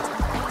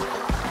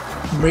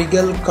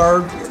 mrigal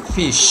carp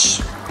fish,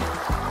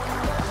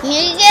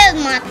 মৃগেল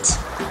মাছ।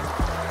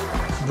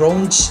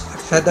 bronze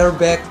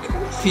featherback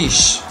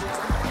fish,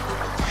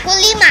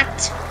 ফুলি মাছ।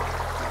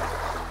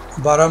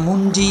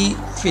 barramundi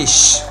fish,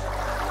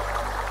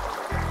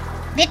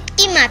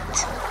 ভেটকি মাছ।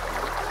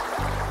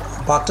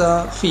 bata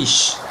fish.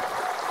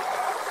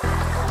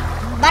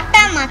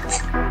 Bata much.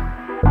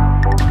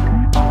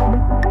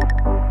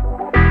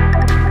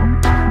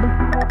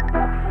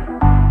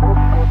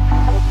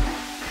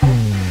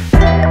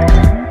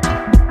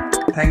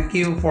 Thank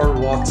you for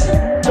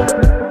watching.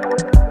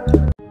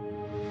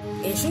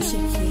 এসো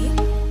শিখি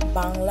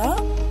বাংলা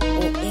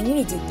ও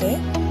ইংরেজিতে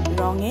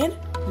রঙের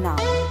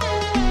নাম।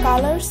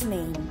 Colours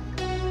name.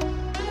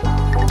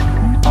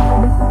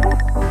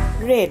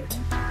 রেড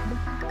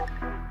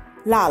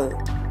লাল,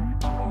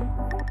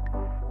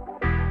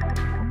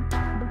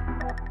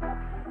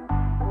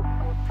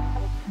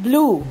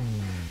 ব্লু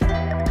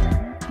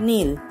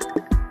নীল,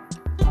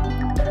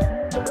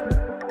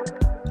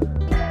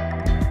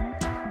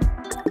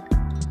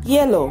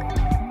 ইয়েলো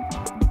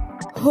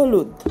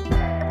হলুদ,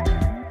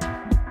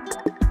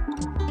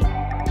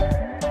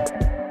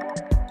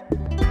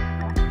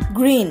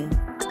 গ্রিন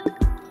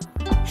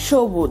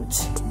সবুজ,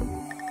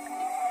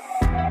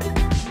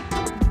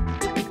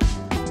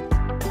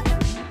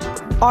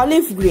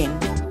 অলিভ গ্রিন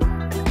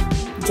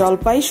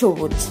জলপাই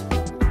সবুজ,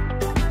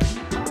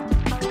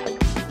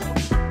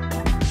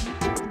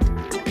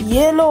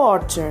 ইয়েলো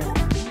অর্চার্ড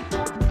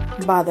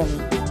বাদামি,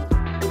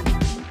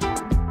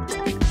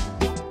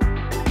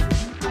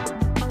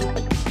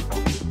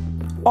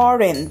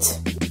 অরেঞ্জ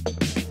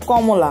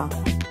কমলা,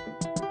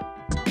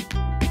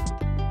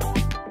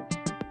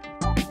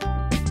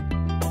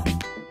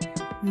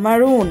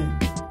 মারুন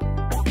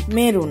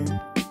মেরুন,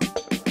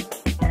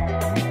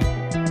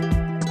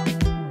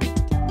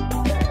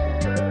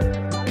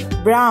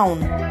 ব্রাউন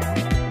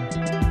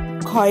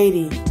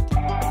খয়েরি,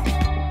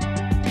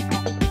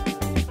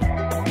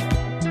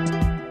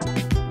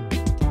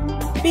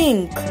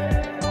 পিঙ্ক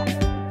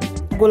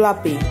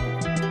গোলাপি,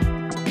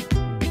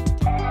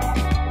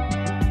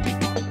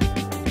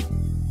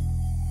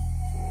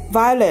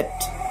 ভায়োলেট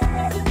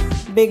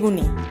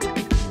বেগুনি,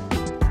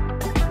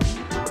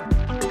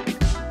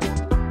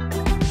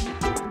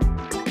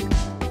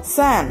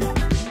 স্যান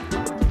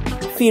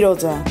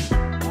ফিরোজা,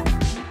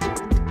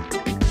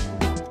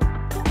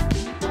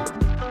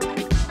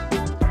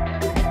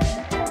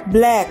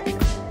 ব্ল্যাক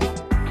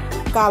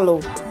কালো,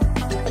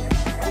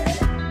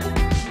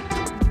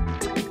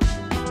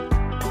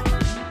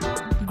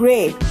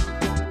 গ্রে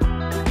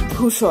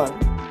ধূসর,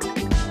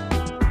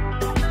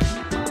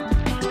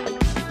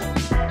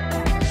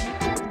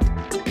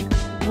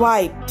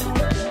 হোয়াইট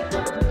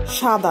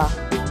সাদা,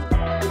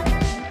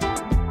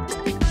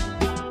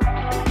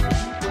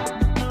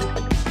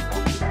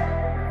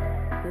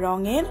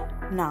 রঙের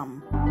নাম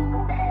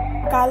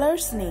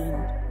কালার্স নেম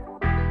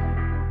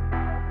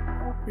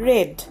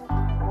রেড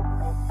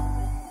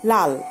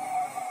লাল,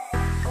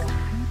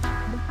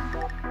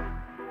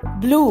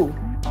 ব্লু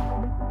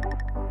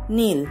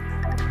নীল,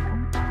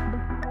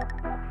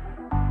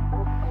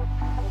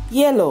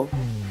 ইয়েলো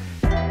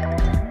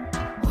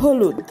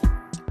হলুদ,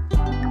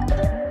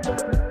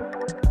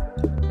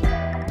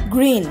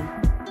 গ্রিন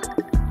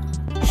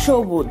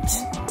সবুজ,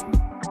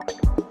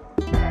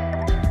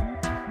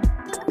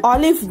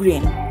 অলিভ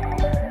গ্রিন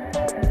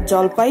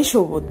জলপাই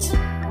সবুজ,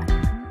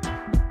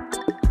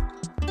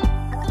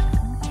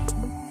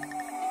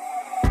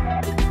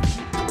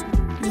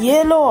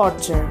 ইয়েলো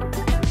অর্চার্ড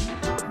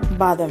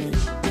বাদামি,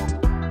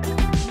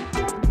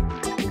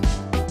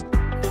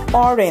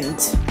 অরেঞ্জ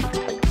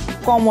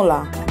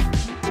কমলা,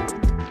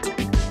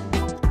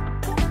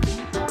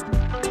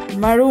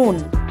 মারুন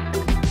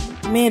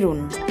মেরুন,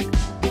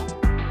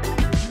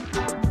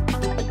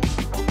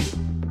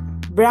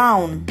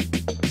 ব্রাউন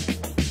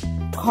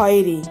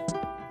খয়েরি,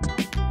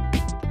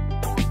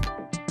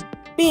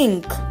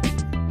 পিঙ্ক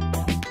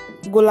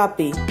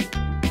গোলাপি,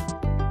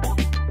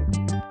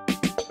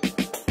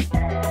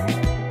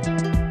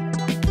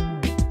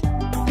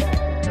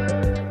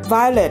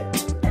 ভায়োলেট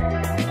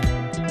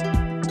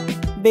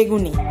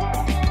বেগুনি,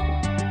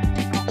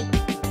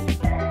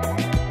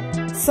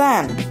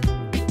 স্যান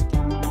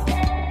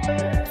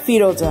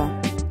ফিরোজা,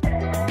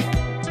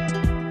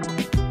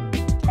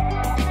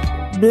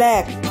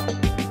 ব্ল্যাক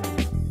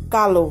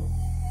কালো,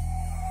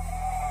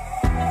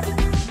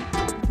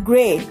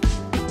 গ্রে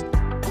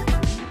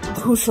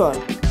ধূসর,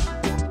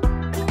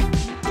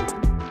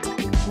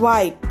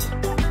 হোয়াইট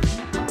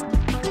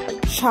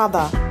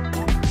সাদা,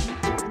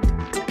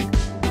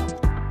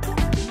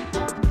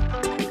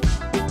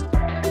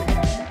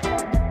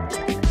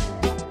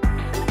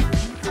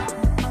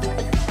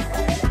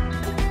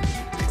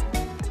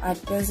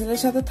 আর্ট পেন্সিলের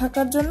সাথে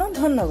থাকার জন্য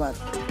ধন্যবাদ।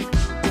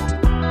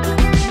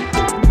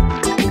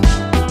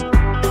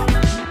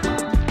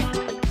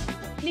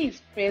 Please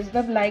press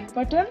the like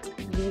button,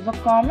 leave a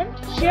comment,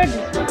 share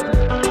this video,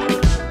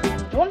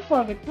 and don't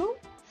forget to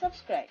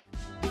subscribe.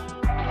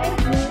 Thank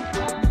you.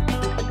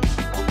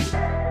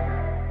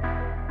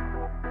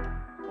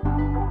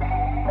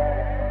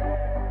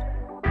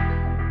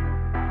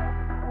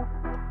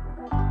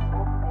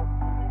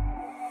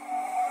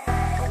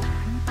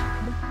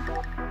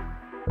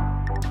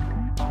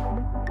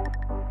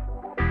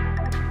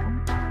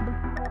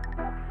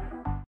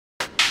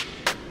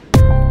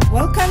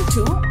 Welcome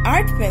to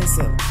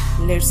ArtPencil.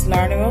 Let's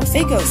learn about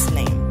vehicle's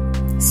name.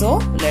 So,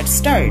 let's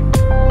start.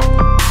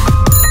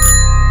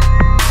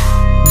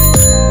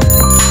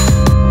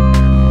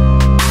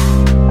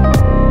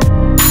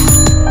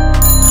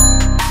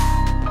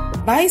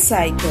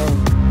 Bicycle,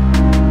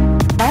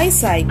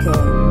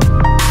 bicycle.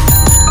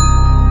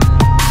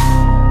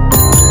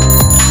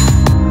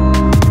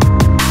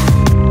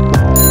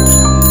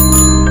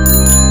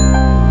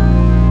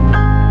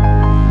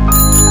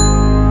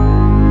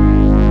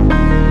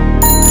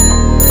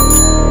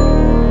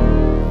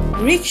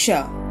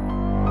 Rickshaw,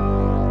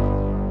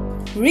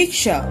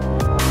 rickshaw.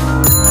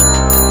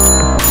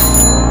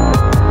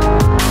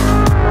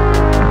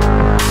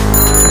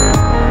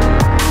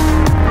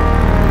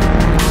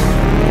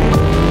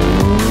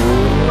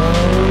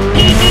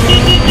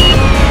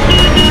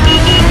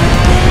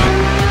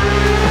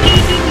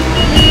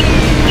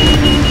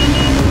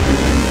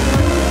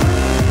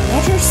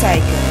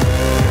 Motorcycle,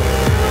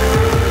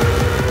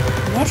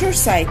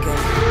 motorcycle.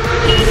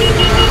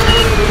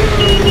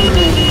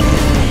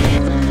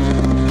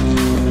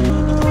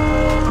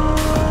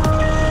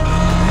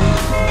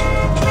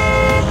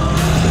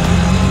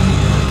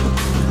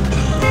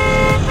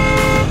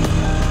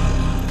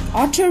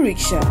 Auto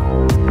rickshaw.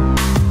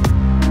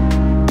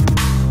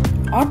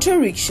 Auto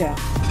rickshaw.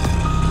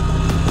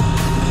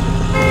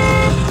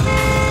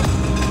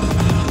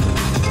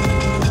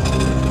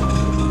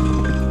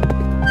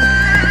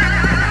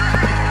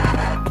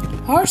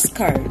 Horse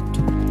cart.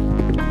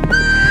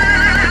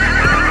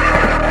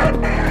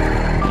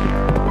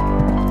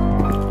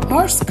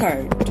 Horse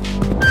cart.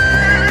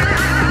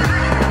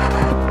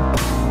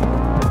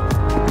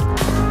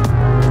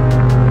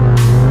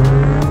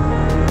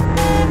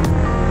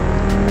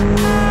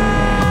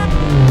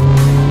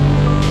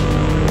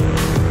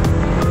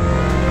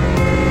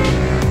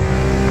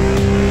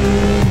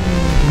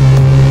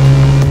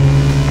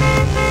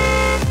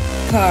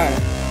 Car.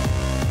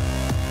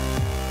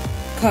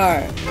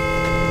 Car.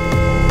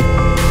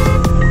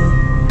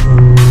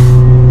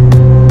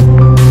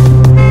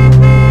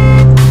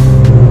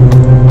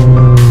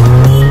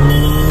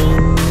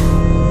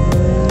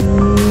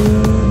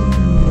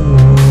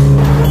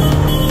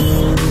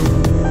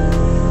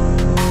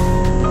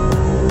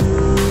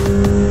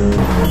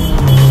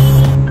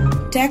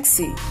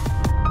 Taxi.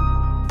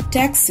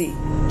 Taxi.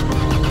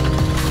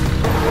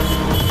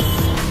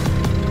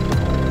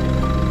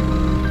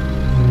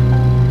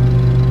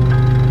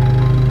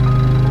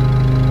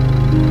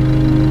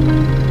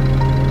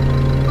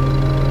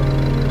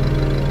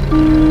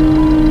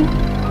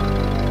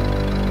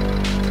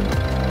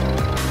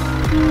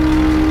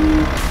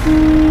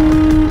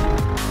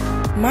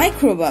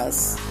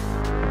 Microbus.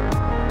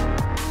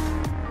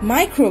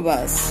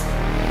 Microbus.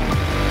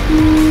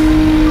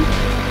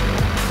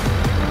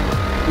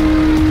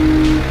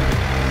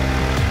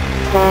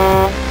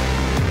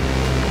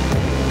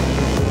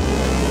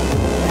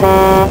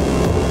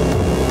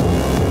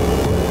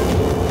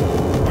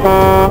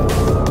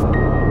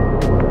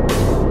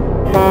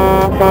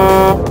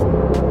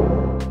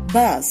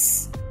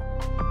 Bus.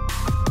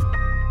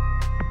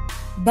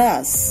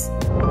 Bus.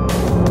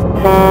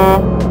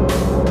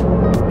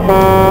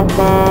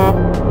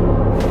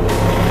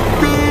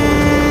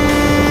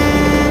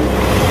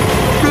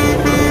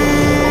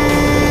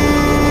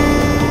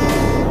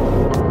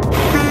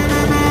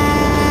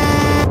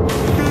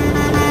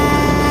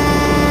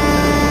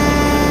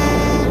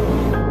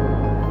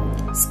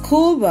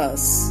 School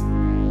bus.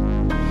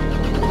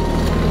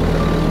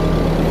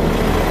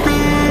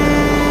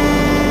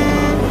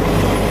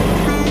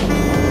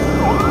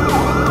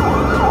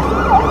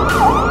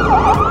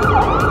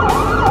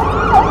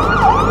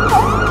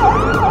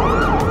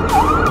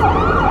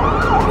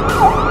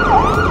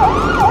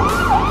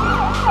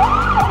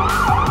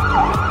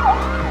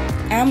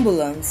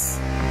 Ambulance.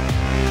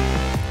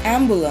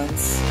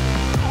 Ambulance.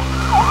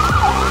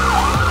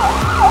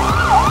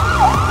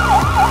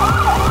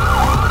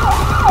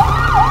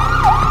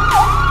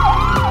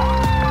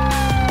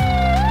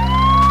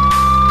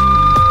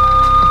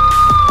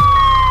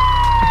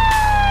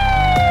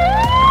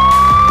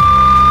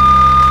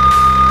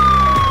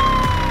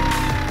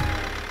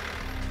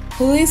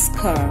 Police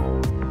car.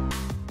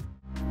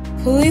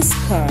 Police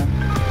car.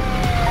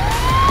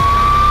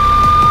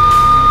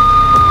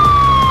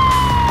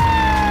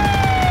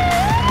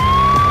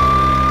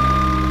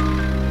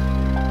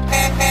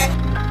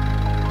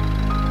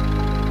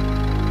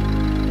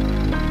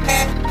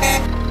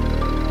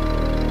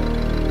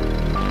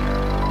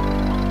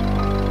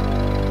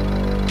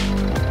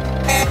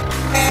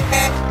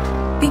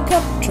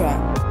 Pickup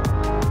truck.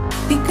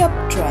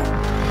 Pickup truck.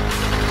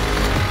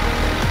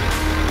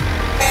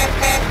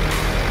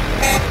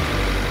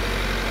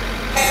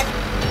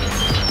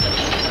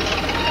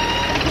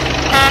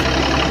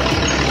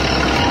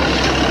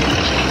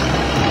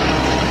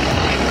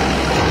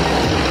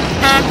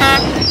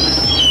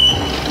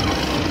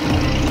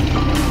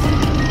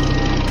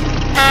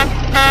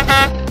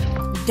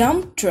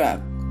 Dump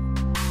truck.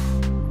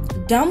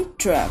 Dump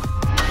truck.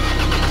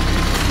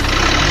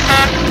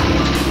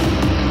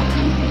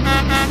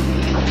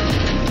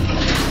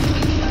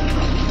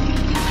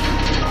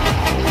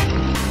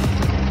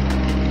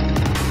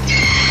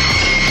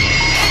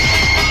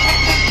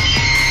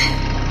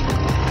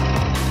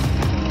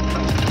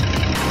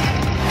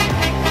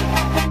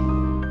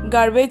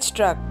 Garbage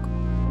truck.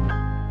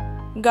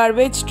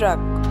 Garbage truck.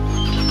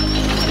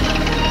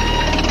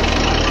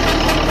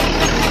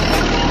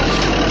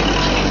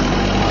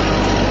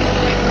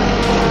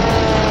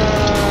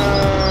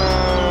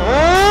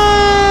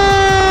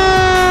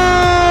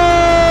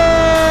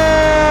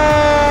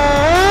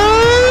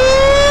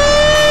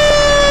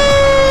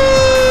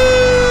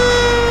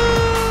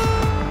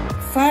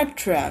 Fire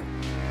truck.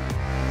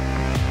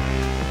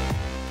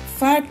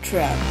 Fire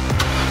truck.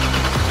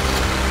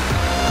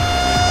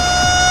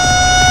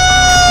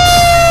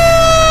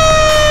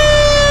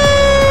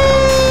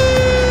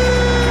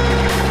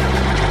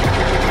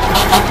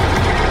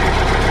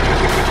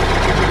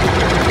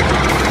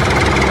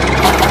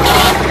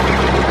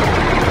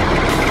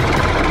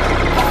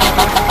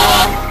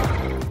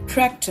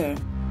 tractor,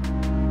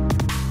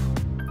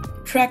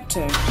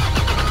 tractor.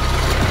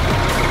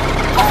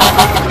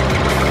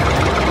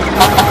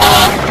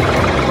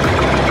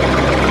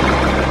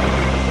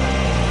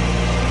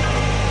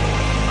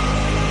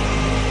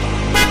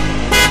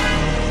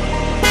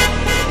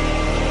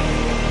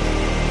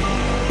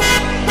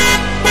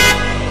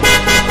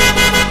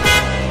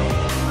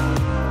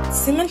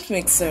 Cement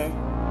mixer,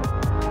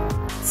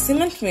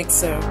 cement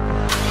mixer.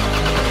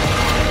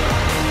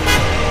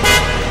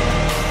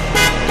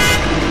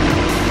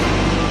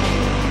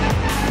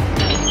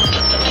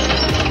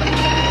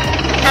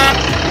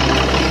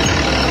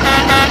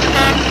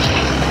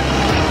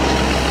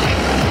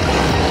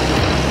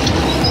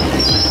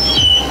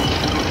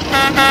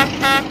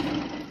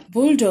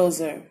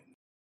 Bulldozer,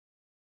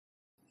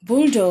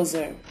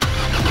 bulldozer.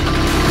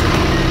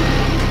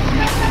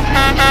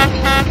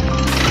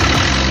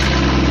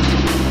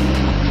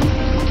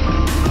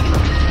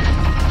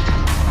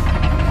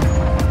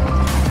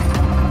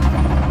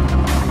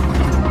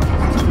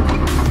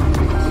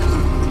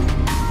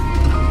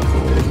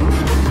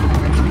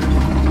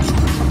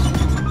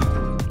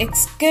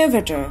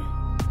 Excavator,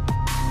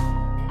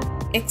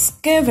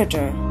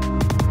 excavator.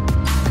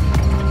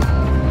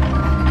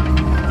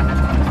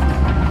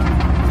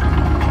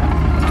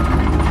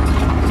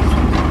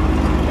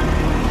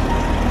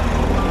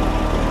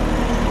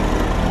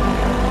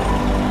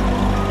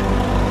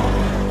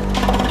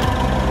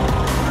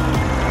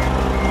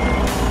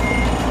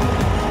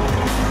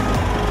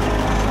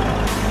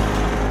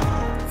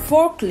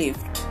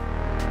 Forklift,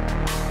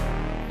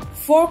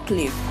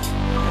 forklift.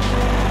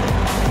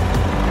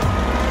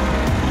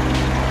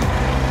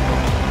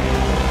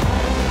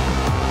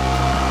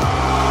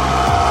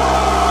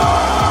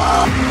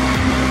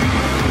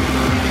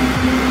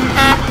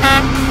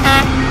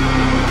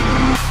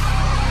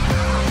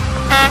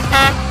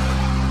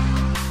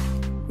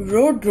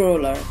 Road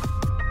roller,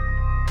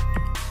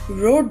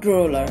 road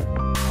roller.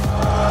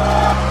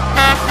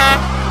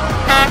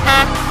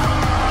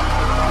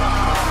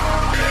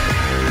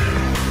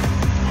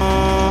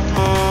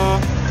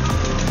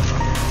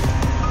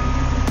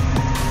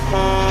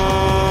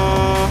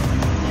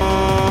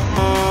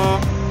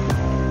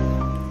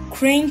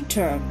 Crane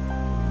truck,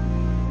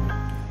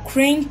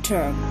 crane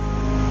truck.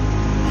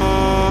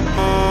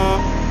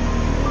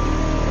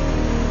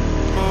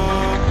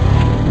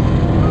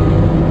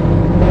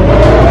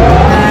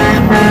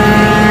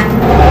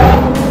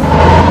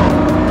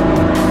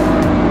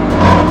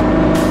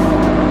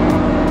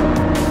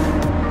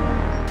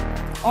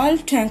 Oil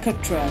tanker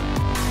truck,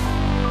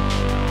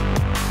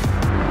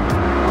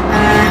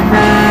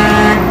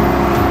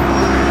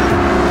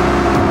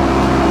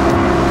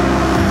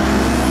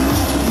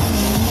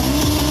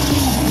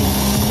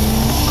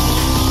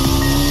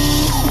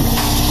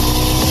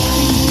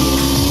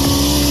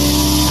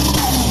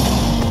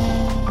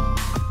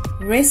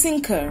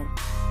 racing car,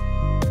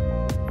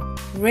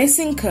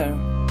 racing car.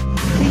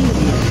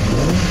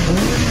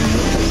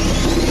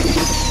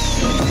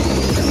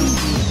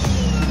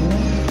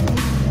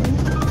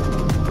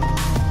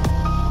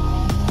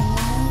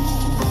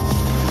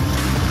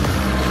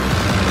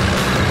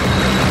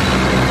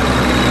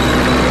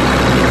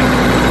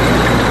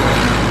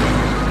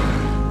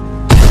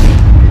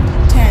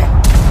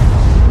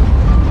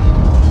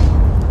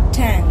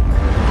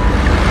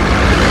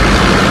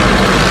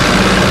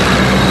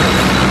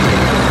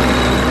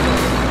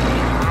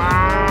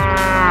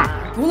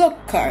 Bullock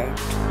cart,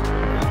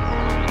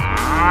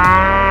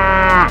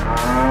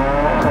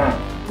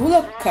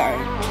 bullock cart.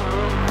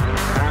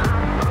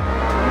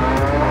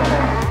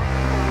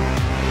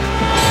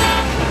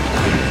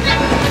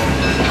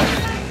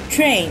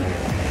 Train,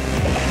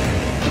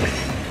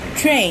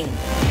 train.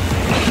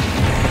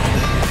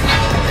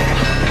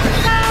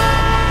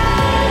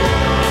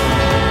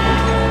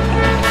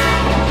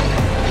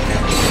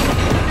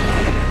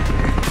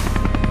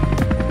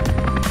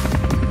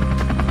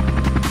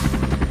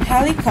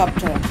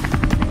 Helicopter,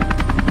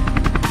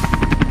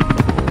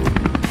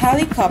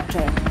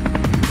 helicopter.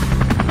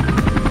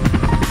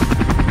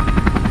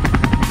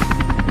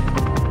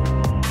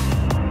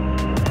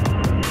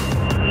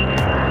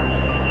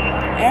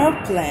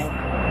 Airplane,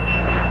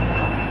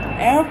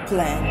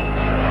 airplane.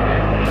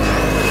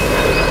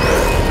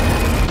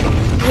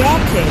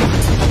 Rocket,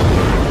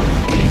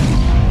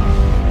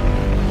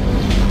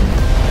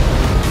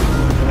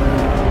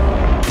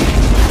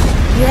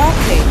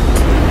 rocket.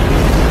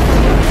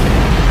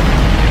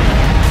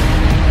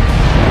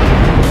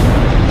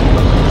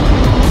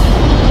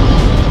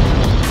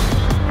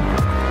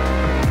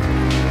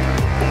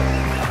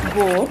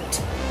 Boat,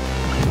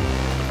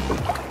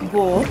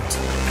 boat.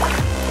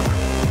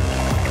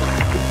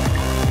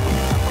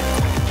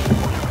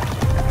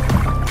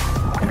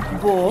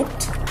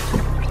 Boat,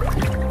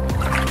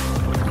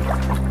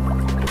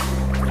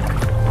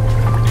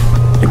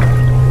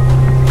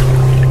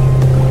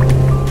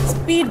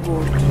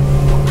 speedboat,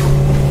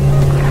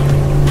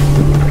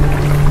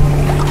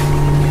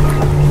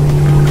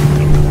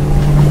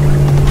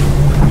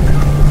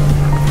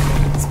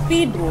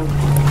 speedboat.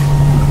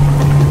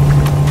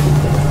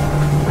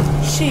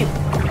 Ship,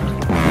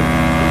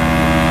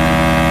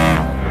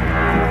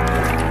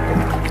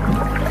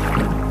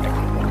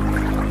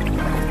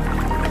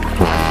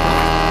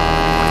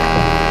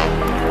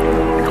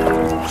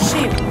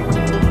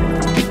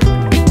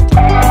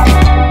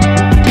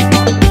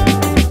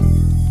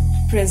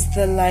 press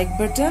the like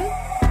button,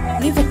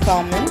 leave a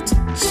comment,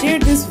 share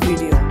this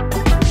video,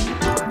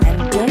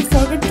 and don't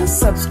forget to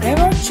subscribe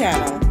our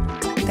channel.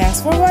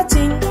 Thanks for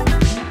watching.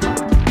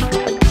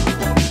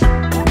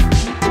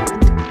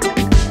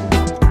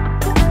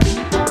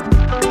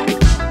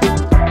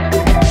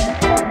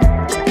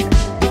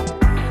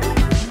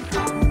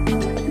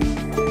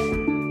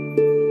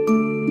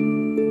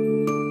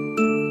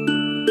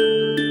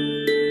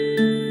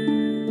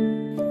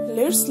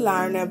 Let's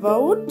learn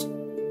about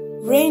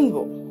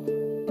rainbow.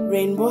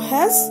 Rainbow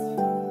has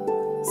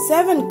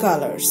 7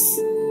 colors.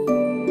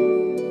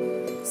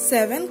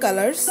 7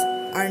 colors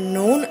are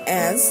known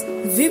as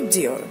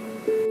video.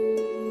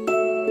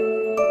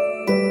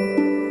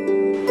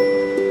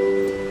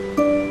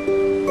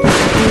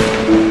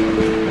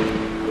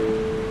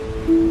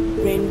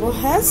 Rainbow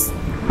has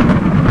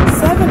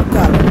 7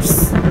 colors.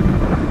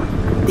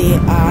 They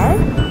are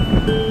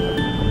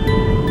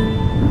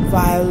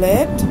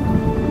violet,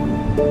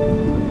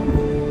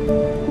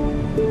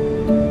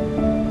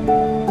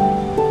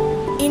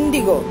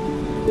 indigo,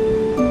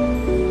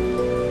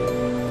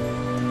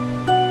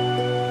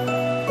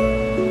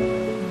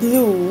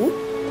 blue,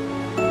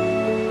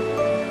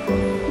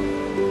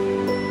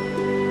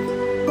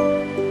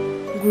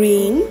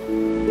 green,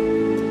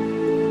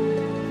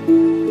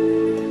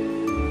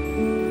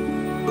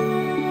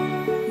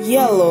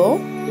 yellow,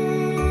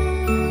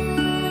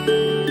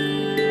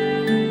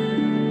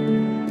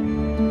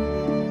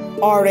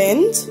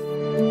 orange,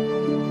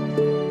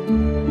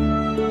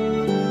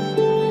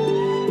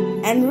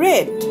 and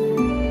red.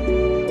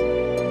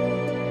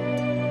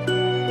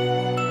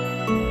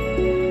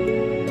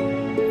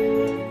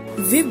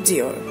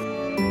 Video.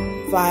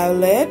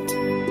 Violet,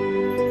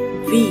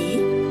 V,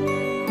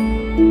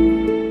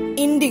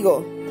 indigo,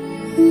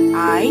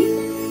 I,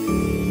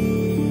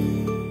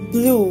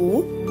 blue,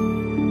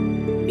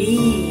 B,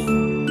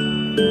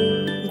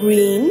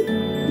 green,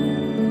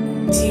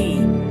 G,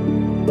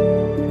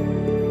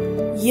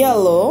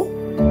 yellow,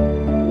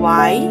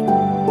 Y,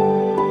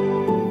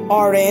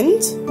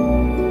 orange,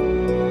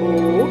 O,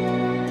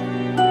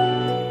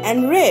 and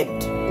red,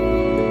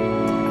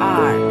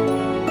 R.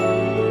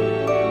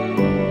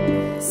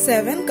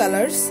 7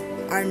 colors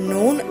are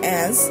known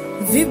as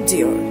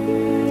video.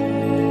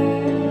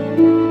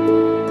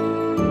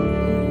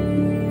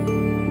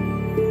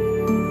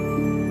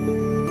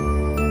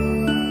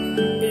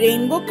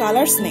 Rainbow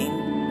colors name: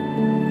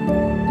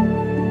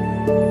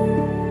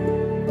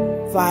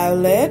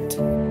 violet,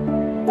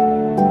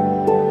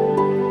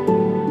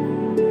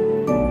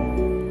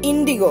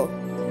 indigo,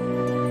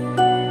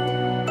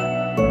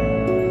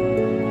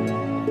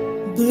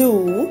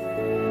 blue,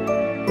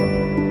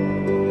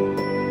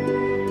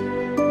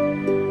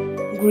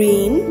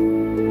 green,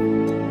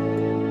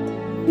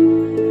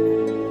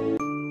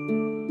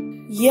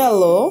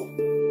 yellow,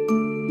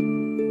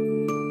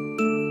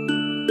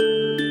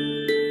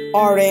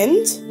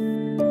 orange,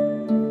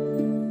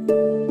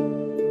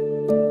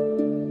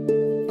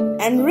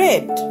 and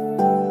red.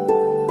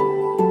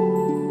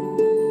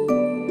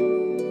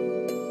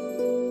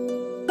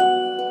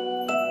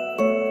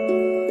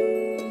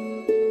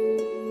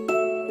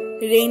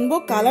 Rainbow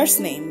colors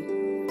name: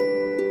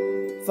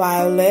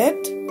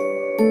 violet,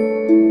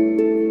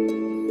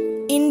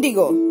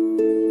 indigo,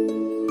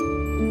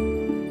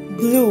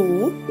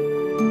 blue,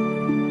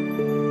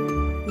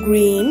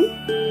 green,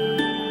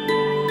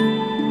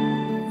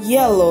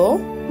 yellow,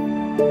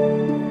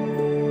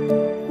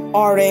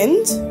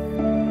 orange,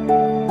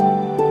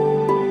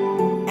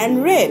 and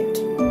red.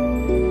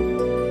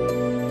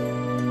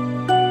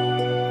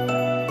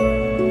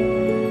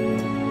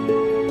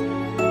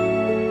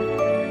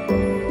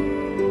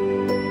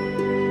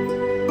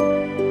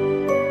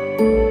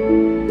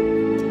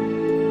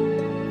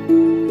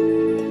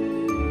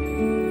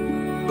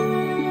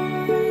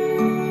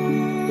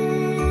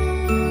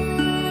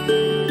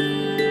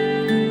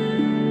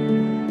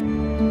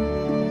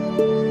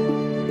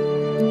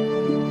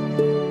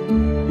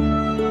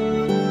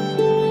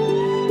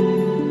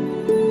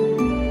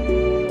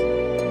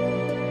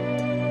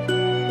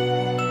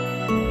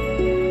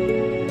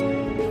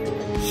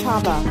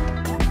 সাদা,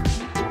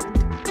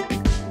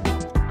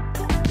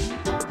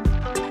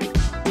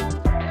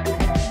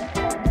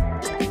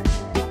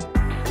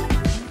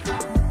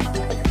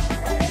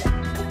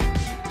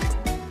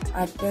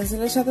 art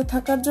পেন্সিলের সাথে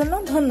থাকার জন্য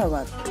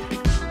ধন্যবাদ।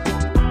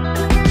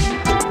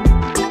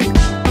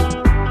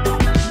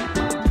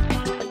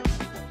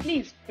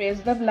 Please press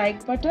the like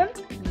button,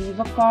 leave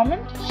a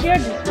comment, share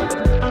this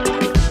video,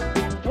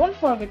 and don't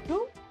forget to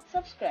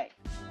subscribe.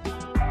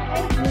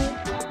 Thank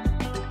you.